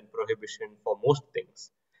regulation better than prohibition for most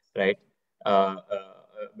things, right?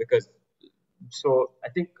 Because so I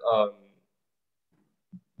think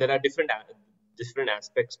there are different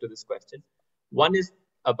aspects to this question. One is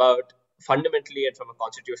about fundamentally and from a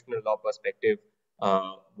constitutional law perspective,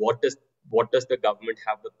 what does the government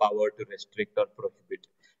have the power to restrict or prohibit,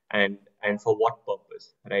 and for what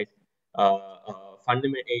purpose, right?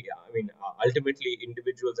 Fundamentally, I mean, ultimately,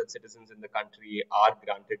 individuals and citizens in the country are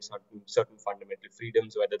granted certain fundamental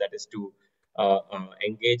freedoms, whether that is to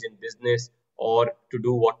engage in business or to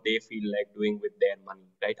do what they feel like doing with their money,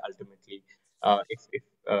 right? Ultimately,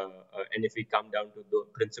 if we come down to the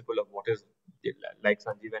principle of what is, like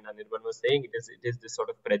Sanjeev and Anirban was saying, it is this sort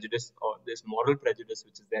of prejudice or this moral prejudice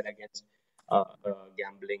which is there against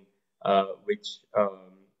gambling, which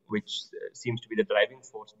seems to be the driving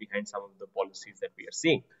force behind some of the policies that we are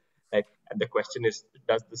seeing. Right? And the question is,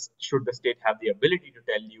 should the state have the ability to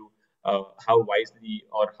tell you how wisely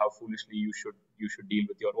or how foolishly you should deal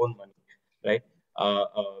with your own money, right?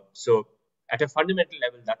 So at a fundamental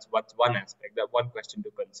level, that's what's one aspect, that one question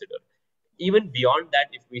to consider. Even beyond that,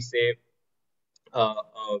 if we say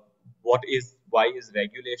why is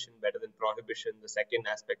regulation better than prohibition, the second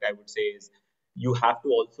aspect I would say is you have to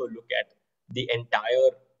also look at the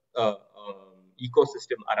entire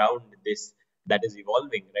ecosystem around this that is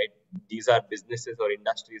evolving, right? These are businesses or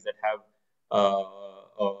industries that have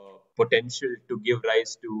potential to give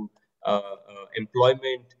rise to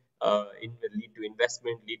employment, lead to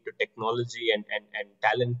investment, lead to technology and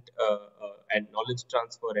talent and knowledge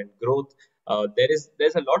transfer and growth.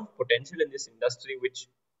 There's a lot of potential in this industry which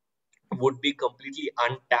would be completely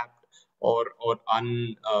untapped or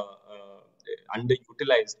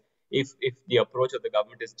underutilized if the approach of the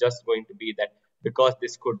government is just going to be that because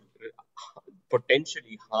this could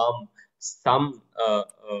potentially harm some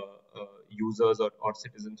users or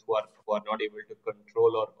citizens who are not able to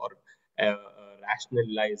control or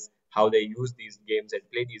rationalize how they use these games and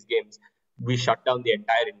play these games, we shut down the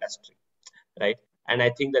entire industry, right? And I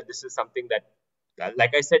think that this is something that,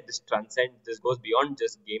 like I said, this goes beyond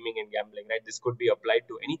just gaming and gambling, right? This could be applied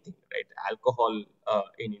to anything, right? Alcohol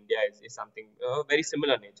in India is something very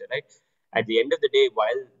similar nature, right? At the end of the day,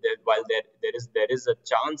 while there is a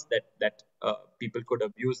chance that people could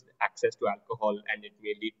abuse access to alcohol and it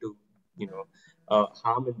may lead to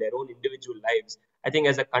harm in their own individual lives. I think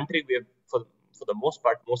as a country, we have, for the most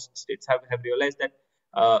part, most states have realized that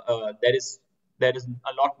there is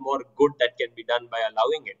a lot more good that can be done by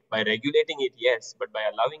allowing it, by regulating it, yes, but by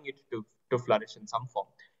allowing it to flourish in some form,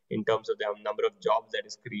 in terms of the number of jobs that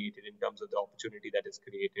is created, in terms of the opportunity that is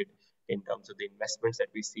created, in terms of the investments that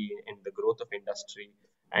we see in the growth of industry,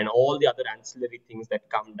 and all the other ancillary things that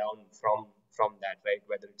come down from that, right?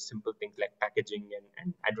 Whether it's simple things like packaging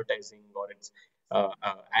and advertising, or it's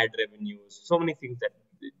ad revenues, so many things that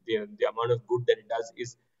the amount of good that it does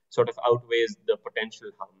is sort of outweighs the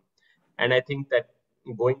potential harm. And I think that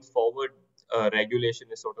going forward,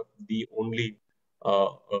 regulation is sort of the only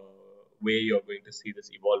way you're going to see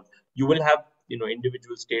this evolve. You will have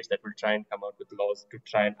individual states that will try and come out with laws to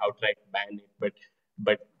try and outright ban it,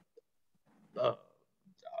 but uh,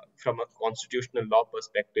 from a constitutional law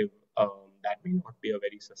perspective, that may not be a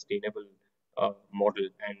very sustainable model.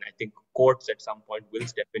 And I think courts at some point will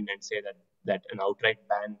step in and say that an outright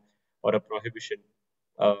ban or a prohibition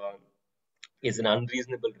uh, is an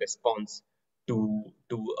unreasonable response to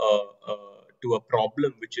to a to a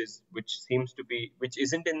problem which seems to be, which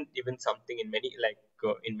isn't in even something in many,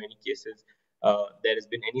 in many cases there has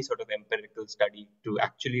been any sort of empirical study to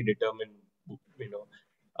actually determine you know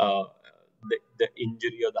uh, the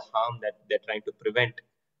injury or the harm that they're trying to prevent.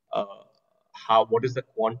 uh, what is the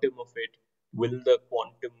quantum of it? Will that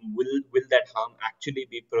harm actually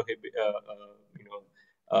be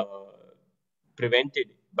prevented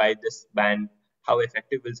by this ban? How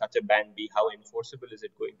effective will such a ban be? How enforceable is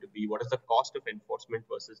it going to be? What is the cost of enforcement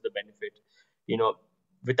versus the benefit? You know,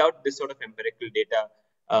 without this sort of empirical data,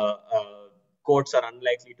 courts are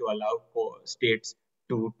unlikely to allow states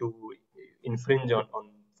to infringe on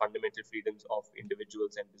fundamental freedoms of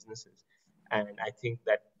individuals and businesses. And I think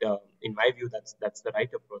that, in my view, that's the right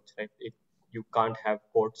approach. Right? You can't have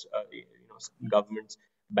courts, governments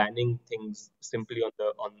banning things simply on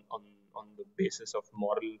the basis of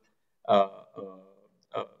moral uh,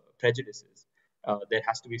 prejudices. There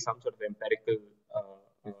has to be some sort of empirical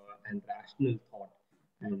and rational thought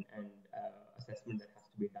and assessment that has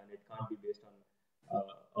to be done. It can't be based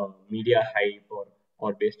on media hype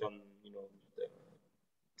or based on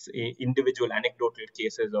individual anecdotal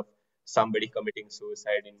cases of somebody committing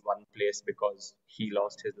suicide in one place because he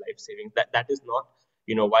lost his life savings. That is not,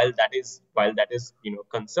 while that is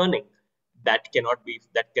concerning, that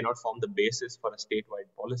cannot form the basis for a statewide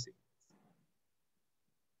policy.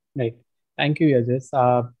 Right. Thank you,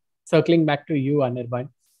 Yajis. Circling back to you, Anirban,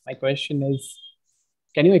 my question is,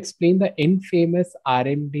 can you explain the infamous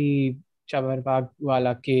RMD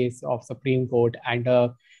Chamarwala case of Supreme Court and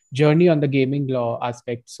a journey on the gaming law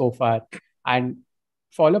aspect so far? And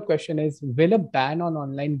follow-up question is, will a ban on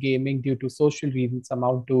online gaming due to social reasons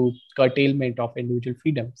amount to curtailment of individual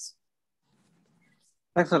freedoms?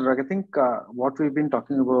 Thanks, Anurag. I think what we've been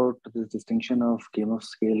talking about, this distinction of game of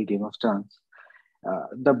scale, game of chance,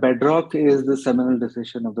 the bedrock is the seminal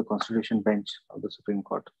decision of the Constitution Bench of the Supreme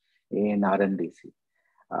Court in RMDC.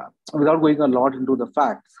 Without going a lot into the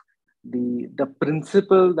facts, the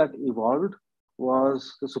principle that evolved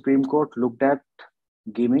was the Supreme Court looked at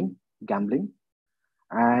gambling,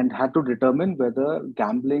 and had to determine whether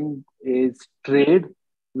gambling is trade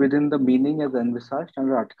within the meaning as envisaged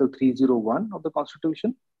under Article 301 of the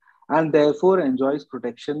Constitution, and therefore enjoys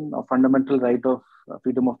protection of fundamental right of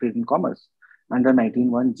freedom of trade and commerce under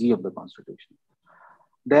 19(1)(g) of the Constitution.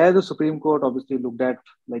 There, the Supreme Court obviously looked at,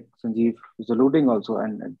 like Sanjeev was alluding also,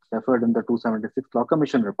 and it's referred in the 276 Law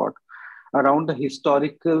Commission report, around the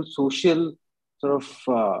historical, social sort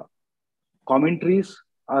of commentaries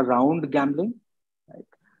around gambling.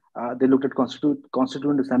 Right? They looked at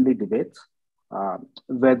Constituent Assembly debates,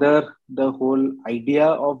 whether the whole idea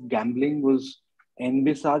of gambling was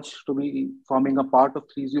envisaged to be forming a part of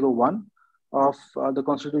 301 of the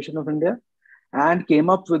Constitution of India, and came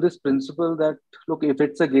up with this principle that, look, if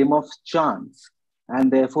it's a game of chance and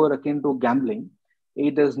therefore akin to gambling,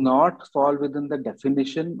 it does not fall within the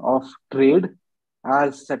definition of trade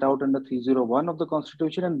as set out under 301 of the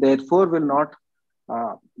Constitution, and therefore will not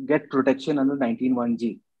get protection under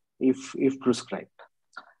 19(1)(g) if prescribed.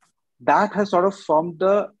 That has sort of formed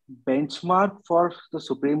the benchmark for the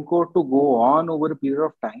Supreme Court to go on over a period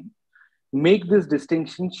of time make this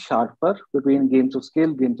distinction sharper between games of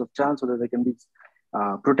skill, games of chance, whether they can be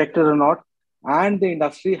protected or not. And the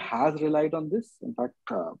industry has relied on this. In fact,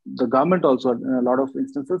 the government also, in a lot of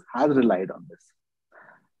instances, has relied on this.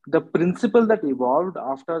 The principle that evolved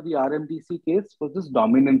after the RMDC case was this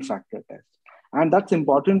dominant factor test. And that's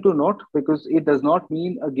important to note because it does not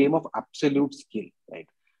mean a game of absolute skill, right?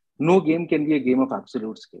 No game can be a game of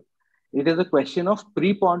absolute skill. It is a question of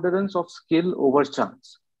preponderance of skill over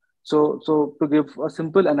chance. So to give a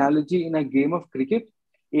simple analogy, in a game of cricket,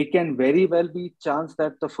 it can very well be chance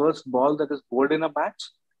that the first ball that is bowled in a match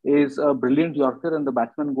is a brilliant Yorker and the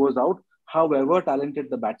batsman goes out, however talented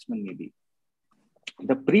the batsman may be.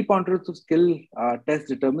 The preponderance of skill test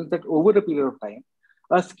determines that over a period of time,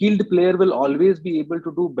 a skilled player will always be able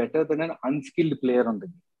to do better than an unskilled player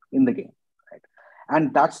in the game. Right?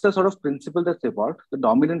 And that's the sort of principle that's evolved, the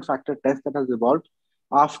dominant factor test that has evolved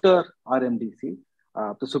after RMDC.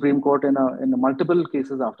 The Supreme Court, in multiple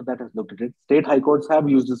cases after that, has looked at it. State high courts have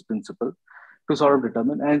used this principle to sort of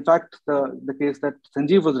determine. And in fact, the case that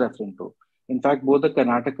Sanjeev was referring to, in fact, both the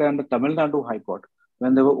Karnataka and the Tamil Nadu High Court,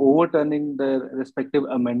 when they were overturning the respective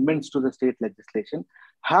amendments to the state legislation,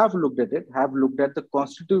 have looked at it, have looked at the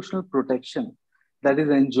constitutional protection that is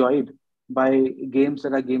enjoyed by games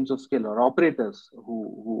that are games of skill or operators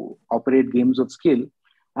who operate games of skill.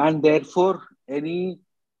 And therefore, any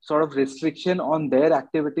sort of restriction on their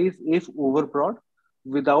activities, if overbroad,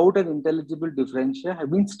 without an intelligible differential, have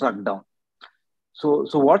been struck down. So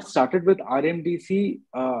what started with RMDC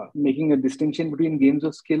making a distinction between games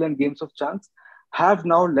of skill and games of chance have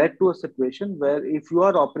now led to a situation where if you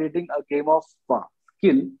are operating a game of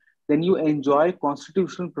skill, then you enjoy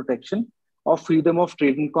constitutional protection of freedom of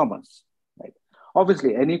trade and commerce. Right?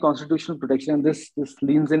 Obviously, any constitutional protection, and this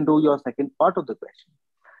leans into your second part of the question.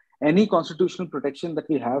 Any constitutional protection that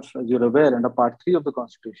we have, as you're aware, under Part 3 of the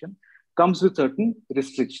Constitution, comes with certain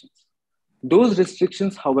restrictions. Those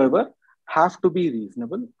restrictions, however, have to be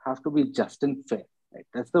reasonable, have to be just and fair. Right?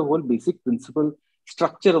 That's the whole basic principle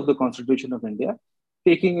structure of the Constitution of India,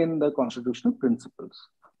 taking in the constitutional principles.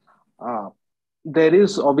 There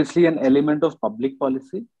is obviously an element of public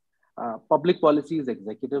policy. Public policy is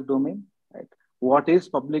executive domain. Right? What is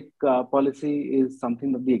public policy is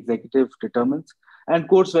something that the executive determines. And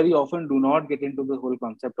courts very often do not get into the whole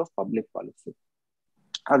concept of public policy,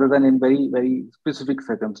 other than in very, very specific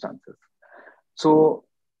circumstances. So,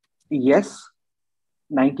 yes,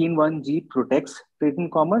 19(1)(g) protects trade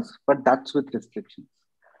and commerce, but that's with restrictions.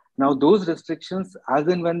 Now, those restrictions, as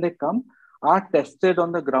and when they come, are tested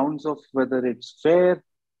on the grounds of whether it's fair,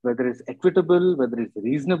 whether it's equitable, whether it's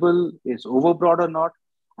reasonable, it's overbroad or not.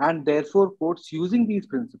 And therefore, courts using these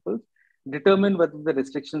principles determine whether the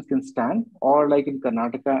restrictions can stand, or like in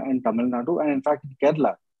Karnataka and Tamil Nadu, and in fact in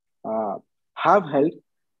Kerala, have held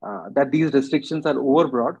that these restrictions are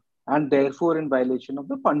overbroad and therefore in violation of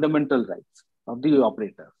the fundamental rights of the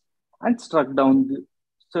operator, and struck down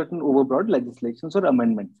certain overbroad legislations or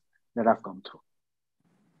amendments that have come through.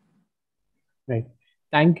 Right.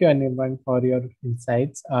 Thank you, Anirban, for your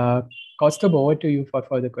insights. Kaustubh, over to you for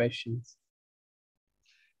further questions.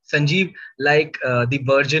 Sanjeev, like the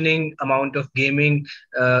burgeoning amount of gaming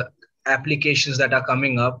applications that are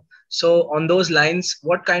coming up. So on those lines,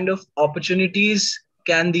 what kind of opportunities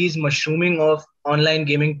can these mushrooming of online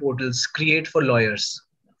gaming portals create for lawyers?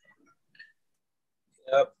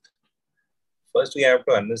 First, we have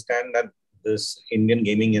to understand that this Indian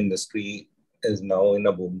gaming industry is now in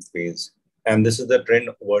a boom phase. And this is the trend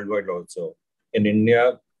worldwide also. In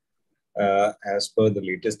India, as per the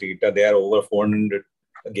latest data, there are over 400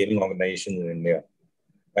 gaming organizations in India.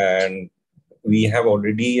 And we have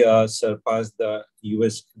already surpassed the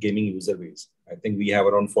US gaming user base. I think we have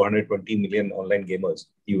around 420 million online gamers.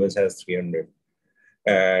 US has 300.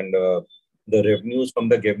 And the revenues from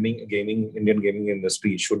the Indian gaming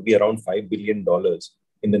industry should be around $5 billion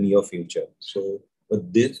in the near future. So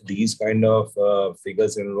with these kind of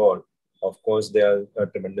figures involved, of course, there are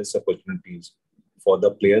tremendous opportunities for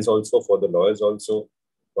the players also, for the lawyers also.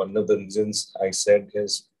 One of the reasons I said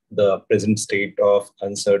is the present state of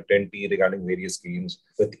uncertainty regarding various games,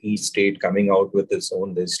 with each state coming out with its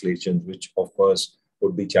own legislation, which of course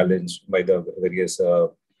would be challenged by the various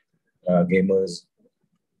gamers,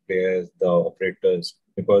 players, the operators.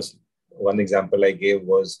 Because one example I gave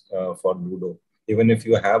was for Ludo. Even if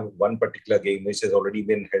you have one particular game which has already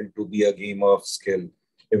been held to be a game of skill,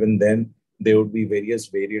 even then there would be various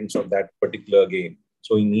variants of that particular game.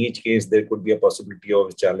 So in each case, there could be a possibility of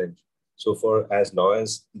a challenge. So for as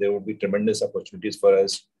lawyers, there would be tremendous opportunities for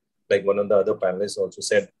us. Like one of the other panelists also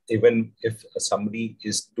said, even if somebody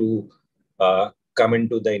is to come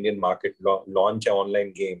into the Indian market, launch an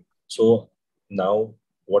online game. So now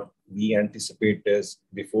what we anticipate is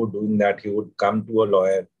before doing that, he would come to a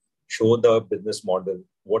lawyer, show the business model,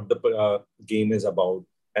 what the game is about,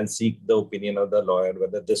 and seek the opinion of the lawyer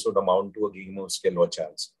whether this would amount to a game of skill or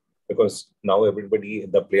chance. Because now everybody,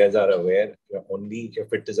 the players are aware only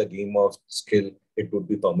if it is a game of skill, it would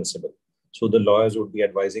be permissible. So the lawyers would be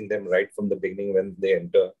advising them right from the beginning when they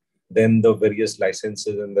enter. Then the various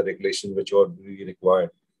licenses and the regulations which would be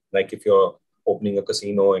required. Like if you're opening a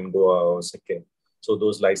casino in Goa or Sikkim. So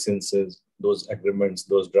those licenses, those agreements,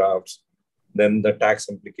 those drafts, then the tax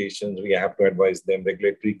implications, we have to advise them,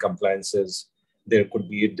 regulatory compliances. There could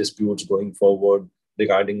be disputes going forward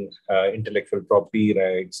regarding intellectual property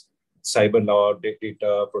rights, cyber law,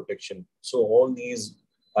 data protection. So all these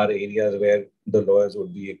are areas where the lawyers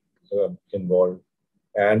would be involved.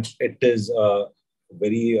 And it is a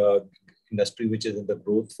very industry which is in the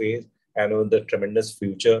growth phase and with the tremendous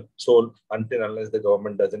future. So until unless the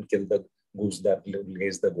government doesn't kill the goose that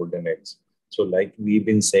lays the golden eggs. So like we've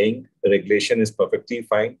been saying, the regulation is perfectly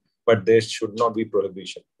fine, but there should not be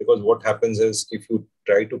prohibition. Because what happens is if you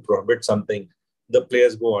try to prohibit something, the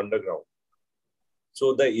players go underground.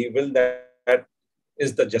 So the evil that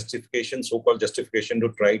is the justification, so-called justification to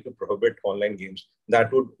try to prohibit online games,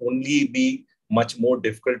 that would only be much more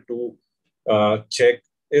difficult to check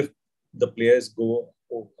if the players go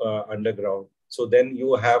underground. So then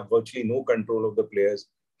you have virtually no control of the players,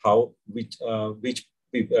 how which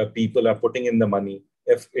people are putting in the money.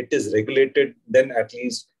 If it is regulated, then at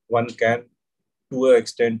least one can, to an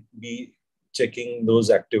extent, be checking those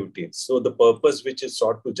activities. So the purpose which is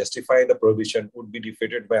sought to justify the provision would be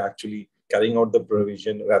defeated by actually carrying out the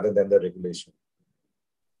provision rather than the regulation.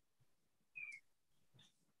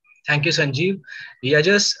 Thank you, Sanjeev. Yeah,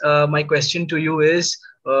 just my question to you is,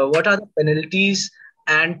 what are the penalties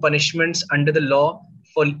and punishments under the law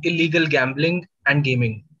for illegal gambling and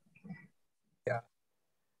gaming? Yeah,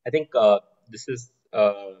 I think this is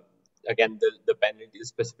again the penalties,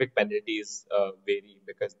 specific penalties vary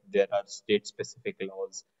because there are state specific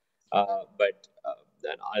laws, but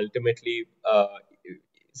then ultimately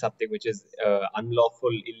something which is unlawful,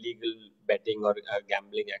 illegal betting or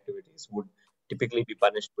gambling activities would typically be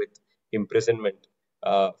punished with imprisonment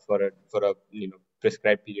for a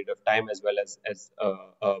prescribed period of time, as well as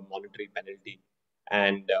a monetary penalty,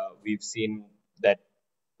 and we've seen that.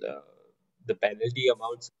 Uh, the penalty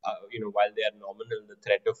amounts, while they are nominal, the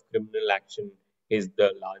threat of criminal action is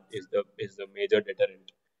the major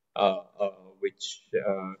deterrent, which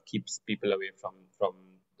keeps people away from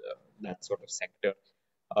that sort of sector.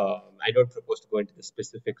 I don't propose to go into the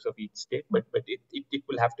specifics of each state, but it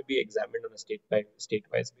will have to be examined on a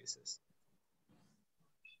state-wise basis.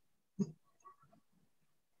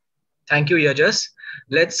 Thank you, Yajas.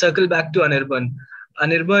 Let's circle back to Anirban.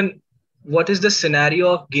 Anirban, what is the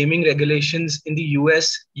scenario of gaming regulations in the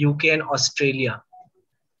US, UK, and Australia?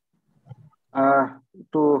 Uh,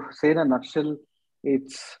 to say in a nutshell,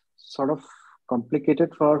 it's sort of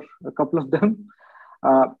complicated for a couple of them.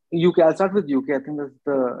 UK, I'll start with UK. I think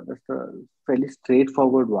that's the fairly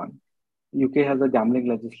straightforward one. UK has a gambling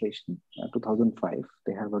legislation, 2005.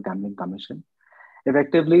 They have a gambling commission.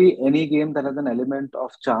 Effectively, any game that has an element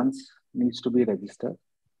of chance needs to be registered.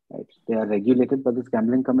 Right? They are regulated by this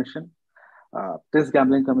gambling commission. This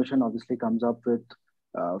gambling commission obviously comes up with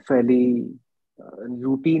fairly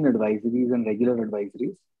routine advisories and regular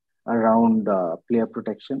advisories around player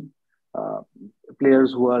protection. Uh,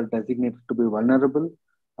 Players who are designated to be vulnerable.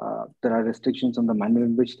 There are restrictions on the manner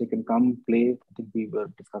in which they can come play. I think we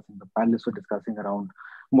were discussing, the panelists were discussing around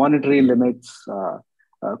monetary limits,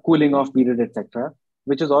 cooling off period, etc.,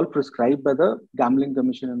 which is all prescribed by the Gambling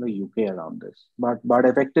Commission in the UK around this. But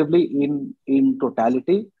effectively, in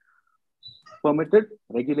totality, permitted,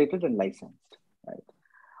 regulated, and licensed. Right.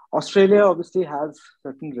 Australia obviously has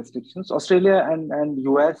certain restrictions. Australia and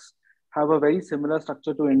US have a very similar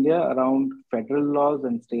structure to India around federal laws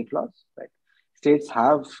and state laws. Right. States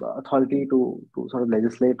have authority to sort of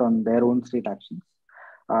legislate on their own state actions.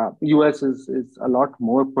 US is a lot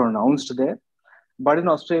more pronounced there. But in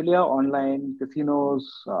Australia, online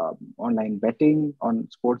casinos, online betting on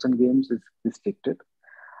sports and games is restricted.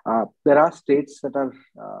 There are states that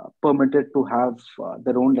are permitted to have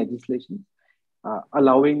their own legislation,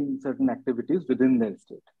 allowing certain activities within their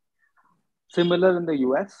state. Similar in the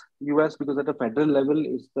US because at the federal level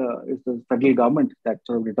is the federal government that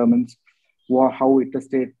sort of determines how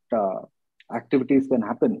interstate activities can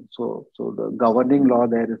happen. So the governing law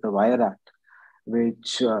there is the Wire Act,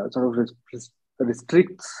 which sort of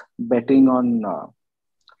restricts betting on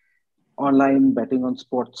online betting on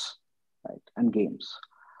sports, right, and games.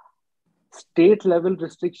 State level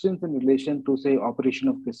restrictions in relation to, say, operation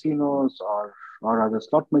of casinos or other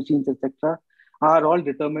slot machines, etc., are all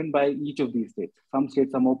determined by each of these states. Some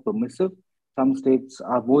states are more permissive, some states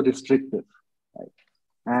are more restrictive. Right?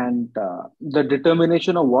 And the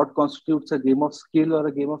determination of what constitutes a game of skill or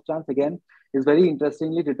a game of chance, again, is very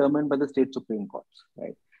interestingly determined by the state supreme courts.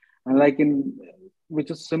 Right? And like in, which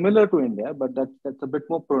is similar to India, but that's a bit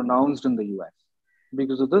more pronounced in the US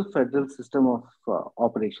because of the federal system of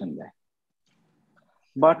operation there.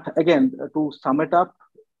 But again, to sum it up,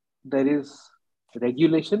 there is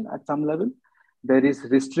regulation at some level. There is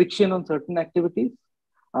restriction on certain activities,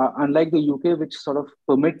 unlike the UK, which sort of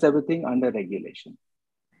permits everything under regulation.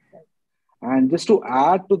 And just to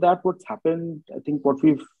add to that, what's happened, I think what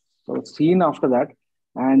we've sort of seen after that,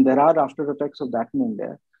 and there are after effects of that in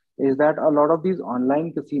India, is that a lot of these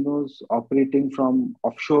online casinos operating from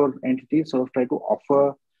offshore entities sort of try to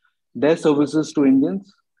offer their services to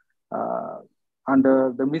Indians uh,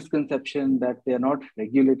 under the misconception that they are not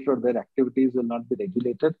regulated or their activities will not be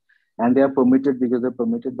regulated. And they are permitted because they're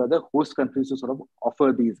permitted by the host countries to sort of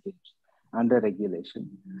offer these games under regulation.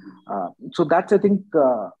 So that's, I think,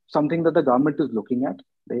 something that the government is looking at.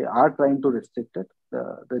 They are trying to restrict it.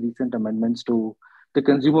 The recent amendments to the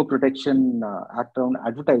Consumer Protection Act around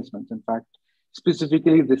advertisements, in fact,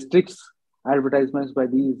 specifically restricts advertisements by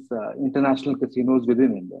these international casinos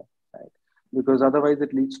within India, right? Because otherwise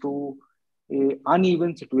it leads to a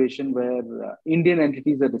uneven situation where Indian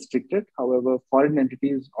entities are restricted. However, foreign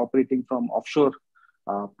entities operating from offshore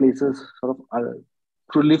places sort of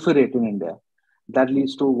proliferate in India. That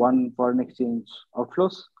leads to one, foreign exchange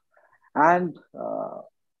outflows, and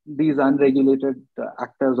these unregulated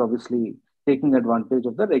actors obviously taking advantage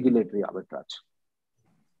of the regulatory arbitrage.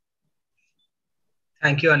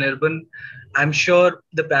 Thank you, Anirban. I'm sure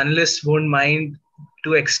the panelists won't mind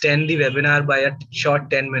to extend the webinar by a short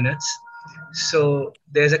 10 minutes. So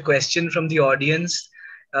there's a question from the audience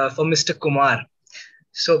for Mr. Kumar.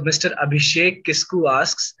 So Mr. Abhishek Kisku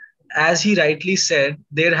asks, as he rightly said,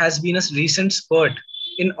 there has been a recent spurt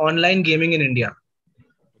in online gaming in India.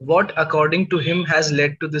 What, according to him, has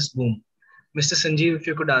led to this boom? Mr. Sanjeev, if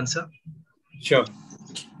you could answer. Sure.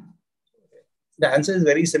 The answer is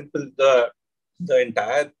very simple. The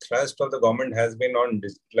entire thrust of the government has been on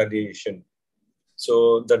digitalization.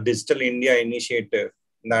 So the Digital India initiative,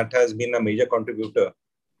 that has been a major contributor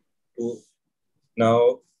to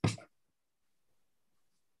now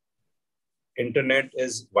internet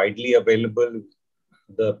is widely available.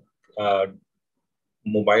 The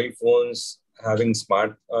mobile phones having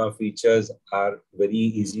smart features are very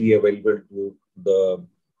easily available to the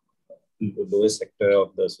lowest sector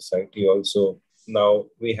of the society also. Now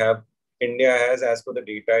we have, India has, as per the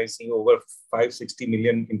data I see, over 560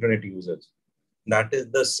 million internet users. That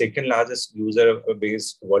is the second largest user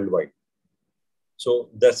base worldwide. So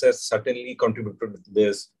this has certainly contributed to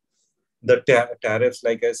this. The tariffs,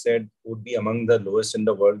 like I said, would be among the lowest in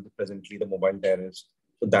the world presently, the mobile tariffs.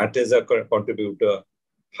 So that is a contributor.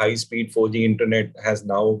 High-speed 4G internet has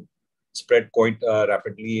now spread quite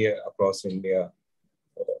rapidly across India.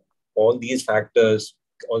 All these factors,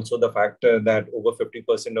 also the factor that over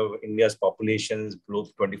 50% of India's population is below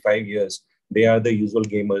 25 years, they are the usual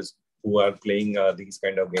gamers who are playing these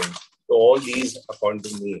kind of games. So all these, according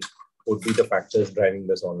to me, would be the factors driving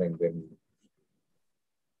this online gaming.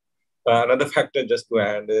 Another factor just to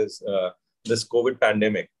add is this COVID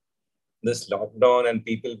pandemic, this lockdown and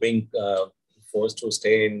people being forced to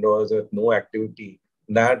stay indoors with no activity,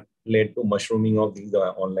 that led to mushrooming of these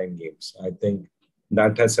online games. I think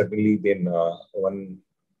that has certainly been one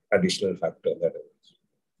additional factor that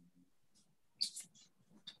is.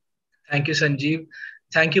 Thank you, Sanjeev.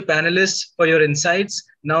 Thank you, panelists, for your insights.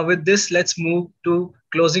 Now with this, let's move to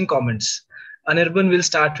closing comments. Anirban, we'll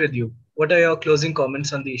start with you. What are your closing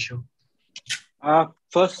comments on the issue?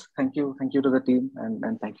 First, thank you to the team,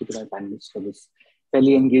 and thank you to my panelists for this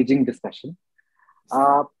fairly engaging discussion.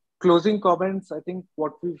 Closing comments, I think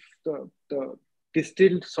what we've, the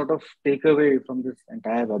distilled sort of takeaway from this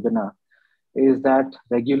entire webinar is that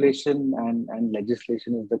regulation and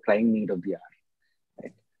legislation is the crying need of the hour.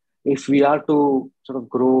 Right? If we are to sort of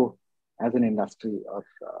grow as an industry or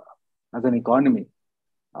as an economy,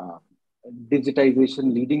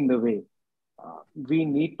 digitization leading the way, we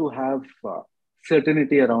need to have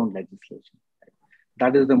certainty around legislation. Right?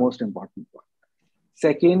 That is the most important point.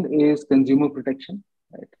 Second is consumer protection.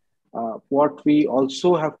 Right? What we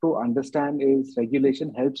also have to understand is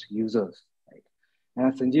regulation helps users. Right?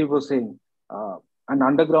 And as Sanjeev was saying, an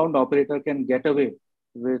underground operator can get away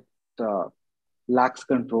with lax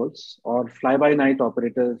controls, or fly-by-night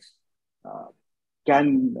operators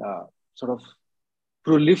can sort of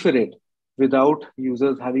proliferate without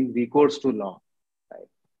users having recourse to law. Right?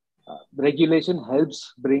 Regulation helps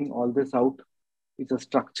bring all this out. It's a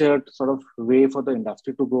structured sort of way for the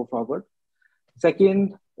industry to go forward.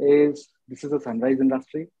 Second is this is a sunrise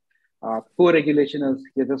industry. Co-regulation, as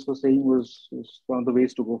Yajas was saying, was one of the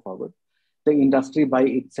ways to go forward. The industry by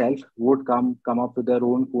itself would come up with their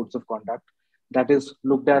own codes of conduct that is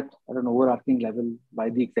looked at an overarching level by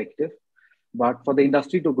the executive. But for the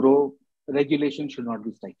industry to grow, regulation should not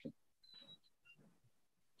be stifling.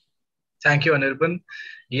 Thank you, Anirban.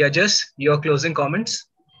 Yajas, your closing comments?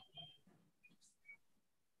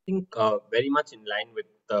 I think very much in line with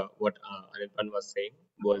what Anirban was saying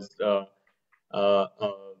was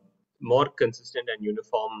more consistent and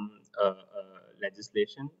uniform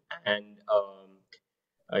legislation, and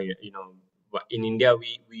you know, in India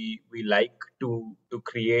we like to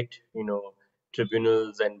create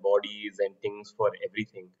tribunals and bodies and things for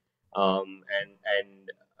everything, and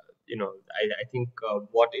I think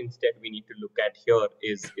what instead we need to look at here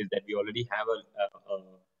is that we already have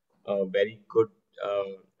a very good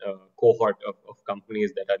cohort of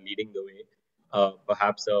companies that are leading the way,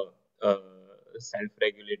 perhaps a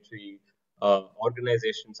self-regulatory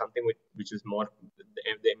organization, something which is more,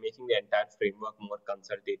 they're making the entire framework more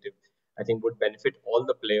consultative, I think would benefit all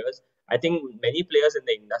the players. I think many players in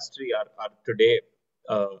the industry are today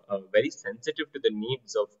very sensitive to the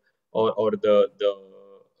needs of or the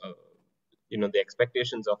the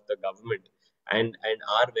expectations of the government, and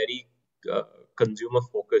are very consumer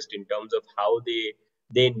focused in terms of how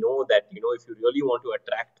they know that if you really want to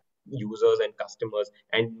attract users and customers,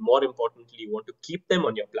 and more importantly you want to keep them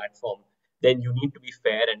on your platform, then you need to be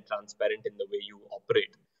fair and transparent in the way you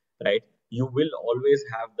operate, right? You will always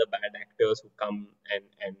have the bad actors who come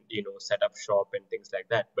and set up shop and things like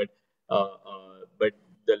that, but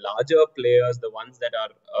the larger players, the ones that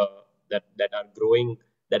are that are growing,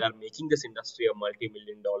 that are making this industry a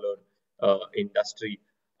multi-million dollar industry,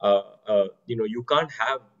 you can't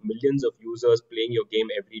have millions of users playing your game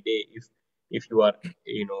every day if you are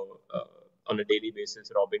on a daily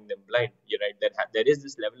basis robbing them blind. You're right, there is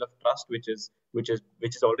this level of trust which is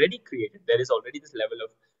already created. There is already this level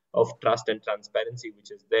of trust and transparency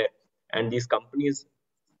which is there, and these companies,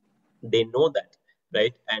 they know that,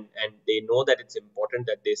 right? And they know that it's important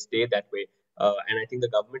that they stay that way, and I think the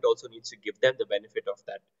government also needs to give them the benefit of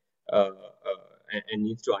that, and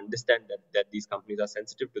needs to understand that these companies are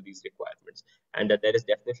sensitive to these requirements, and that there is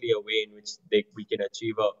definitely a way in which we can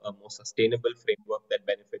achieve a more sustainable framework that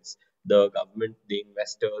benefits the government, the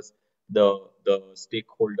investors, the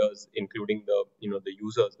stakeholders, including the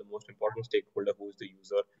users, the most important stakeholder, who is the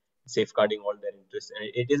user, safeguarding all their interests.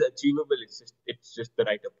 And it is achievable. It's just the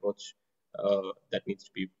right approach that needs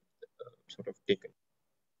to be sort of taken.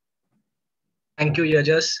 Thank you,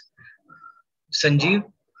 Yajas. Sanjeev,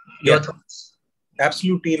 your thoughts?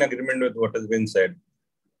 Absolutely in agreement with what has been said.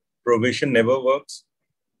 Prohibition never works.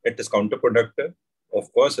 It is counterproductive.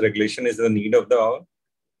 Of course, regulation is the need of the hour.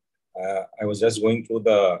 I was just going through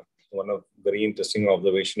one of very interesting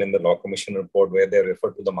observation in the Law Commission report, where they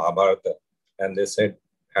referred to the Mahabharata, and they said,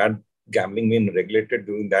 had gambling been regulated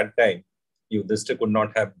during that time, Yudhishthira could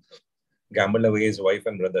not have gambled away his wife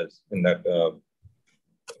and brothers in that.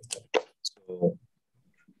 So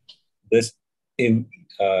this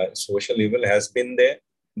social evil has been there.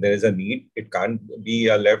 There is a need. It can't be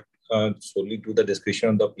left solely to the discretion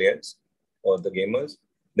of the players or the gamers.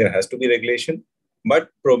 There has to be regulation, but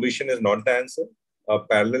prohibition is not the answer. A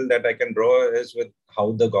parallel that I can draw is with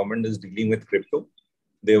how the government is dealing with crypto.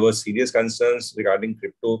 There were serious concerns regarding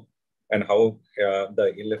crypto and how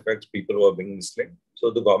the ill effects people were being misled.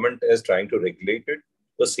 So the government is trying to regulate it.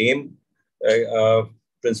 The same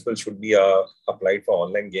principle should be applied for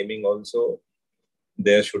online gaming also.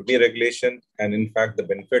 There should be regulation, and in fact, the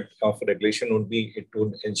benefit of regulation would be it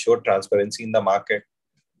would ensure transparency in the market.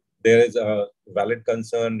 There is a valid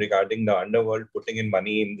concern regarding the underworld putting in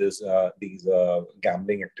money in these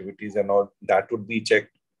gambling activities and all. That would be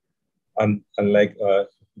checked, unlike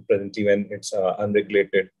presently when it's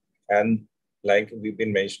unregulated. And like we've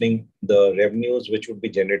been mentioning, the revenues which would be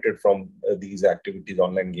generated from these activities,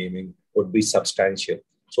 online gaming, would be substantial.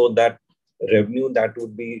 So that revenue that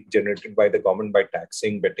would be generated by the government by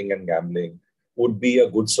taxing betting and gambling would be a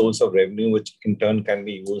good source of revenue, which in turn can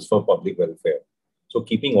be used for public welfare. So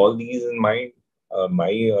keeping all these in mind,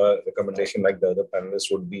 my recommendation, like the other panelists,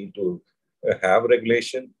 would be to have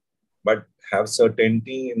regulation, but have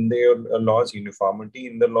certainty in their laws, uniformity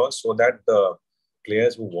in the laws, so that the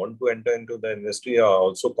players who want to enter into the industry are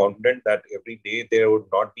also confident that every day there would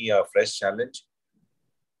not be a fresh challenge.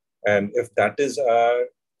 And if that is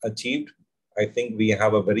achieved, I think we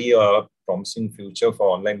have a very promising future for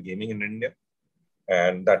online gaming in India,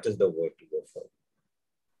 and that is the word to go for.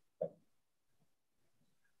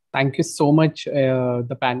 Thank you so much,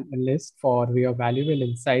 the panelists, for your valuable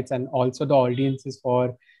insights, and also the audiences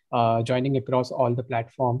for joining across all the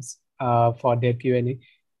platforms for their Q&A.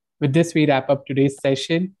 With this, we wrap up today's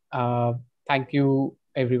session. Thank you,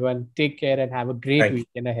 everyone. Take care and have a great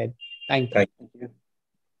weekend ahead. Thank you. Thank you.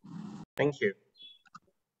 Thank you.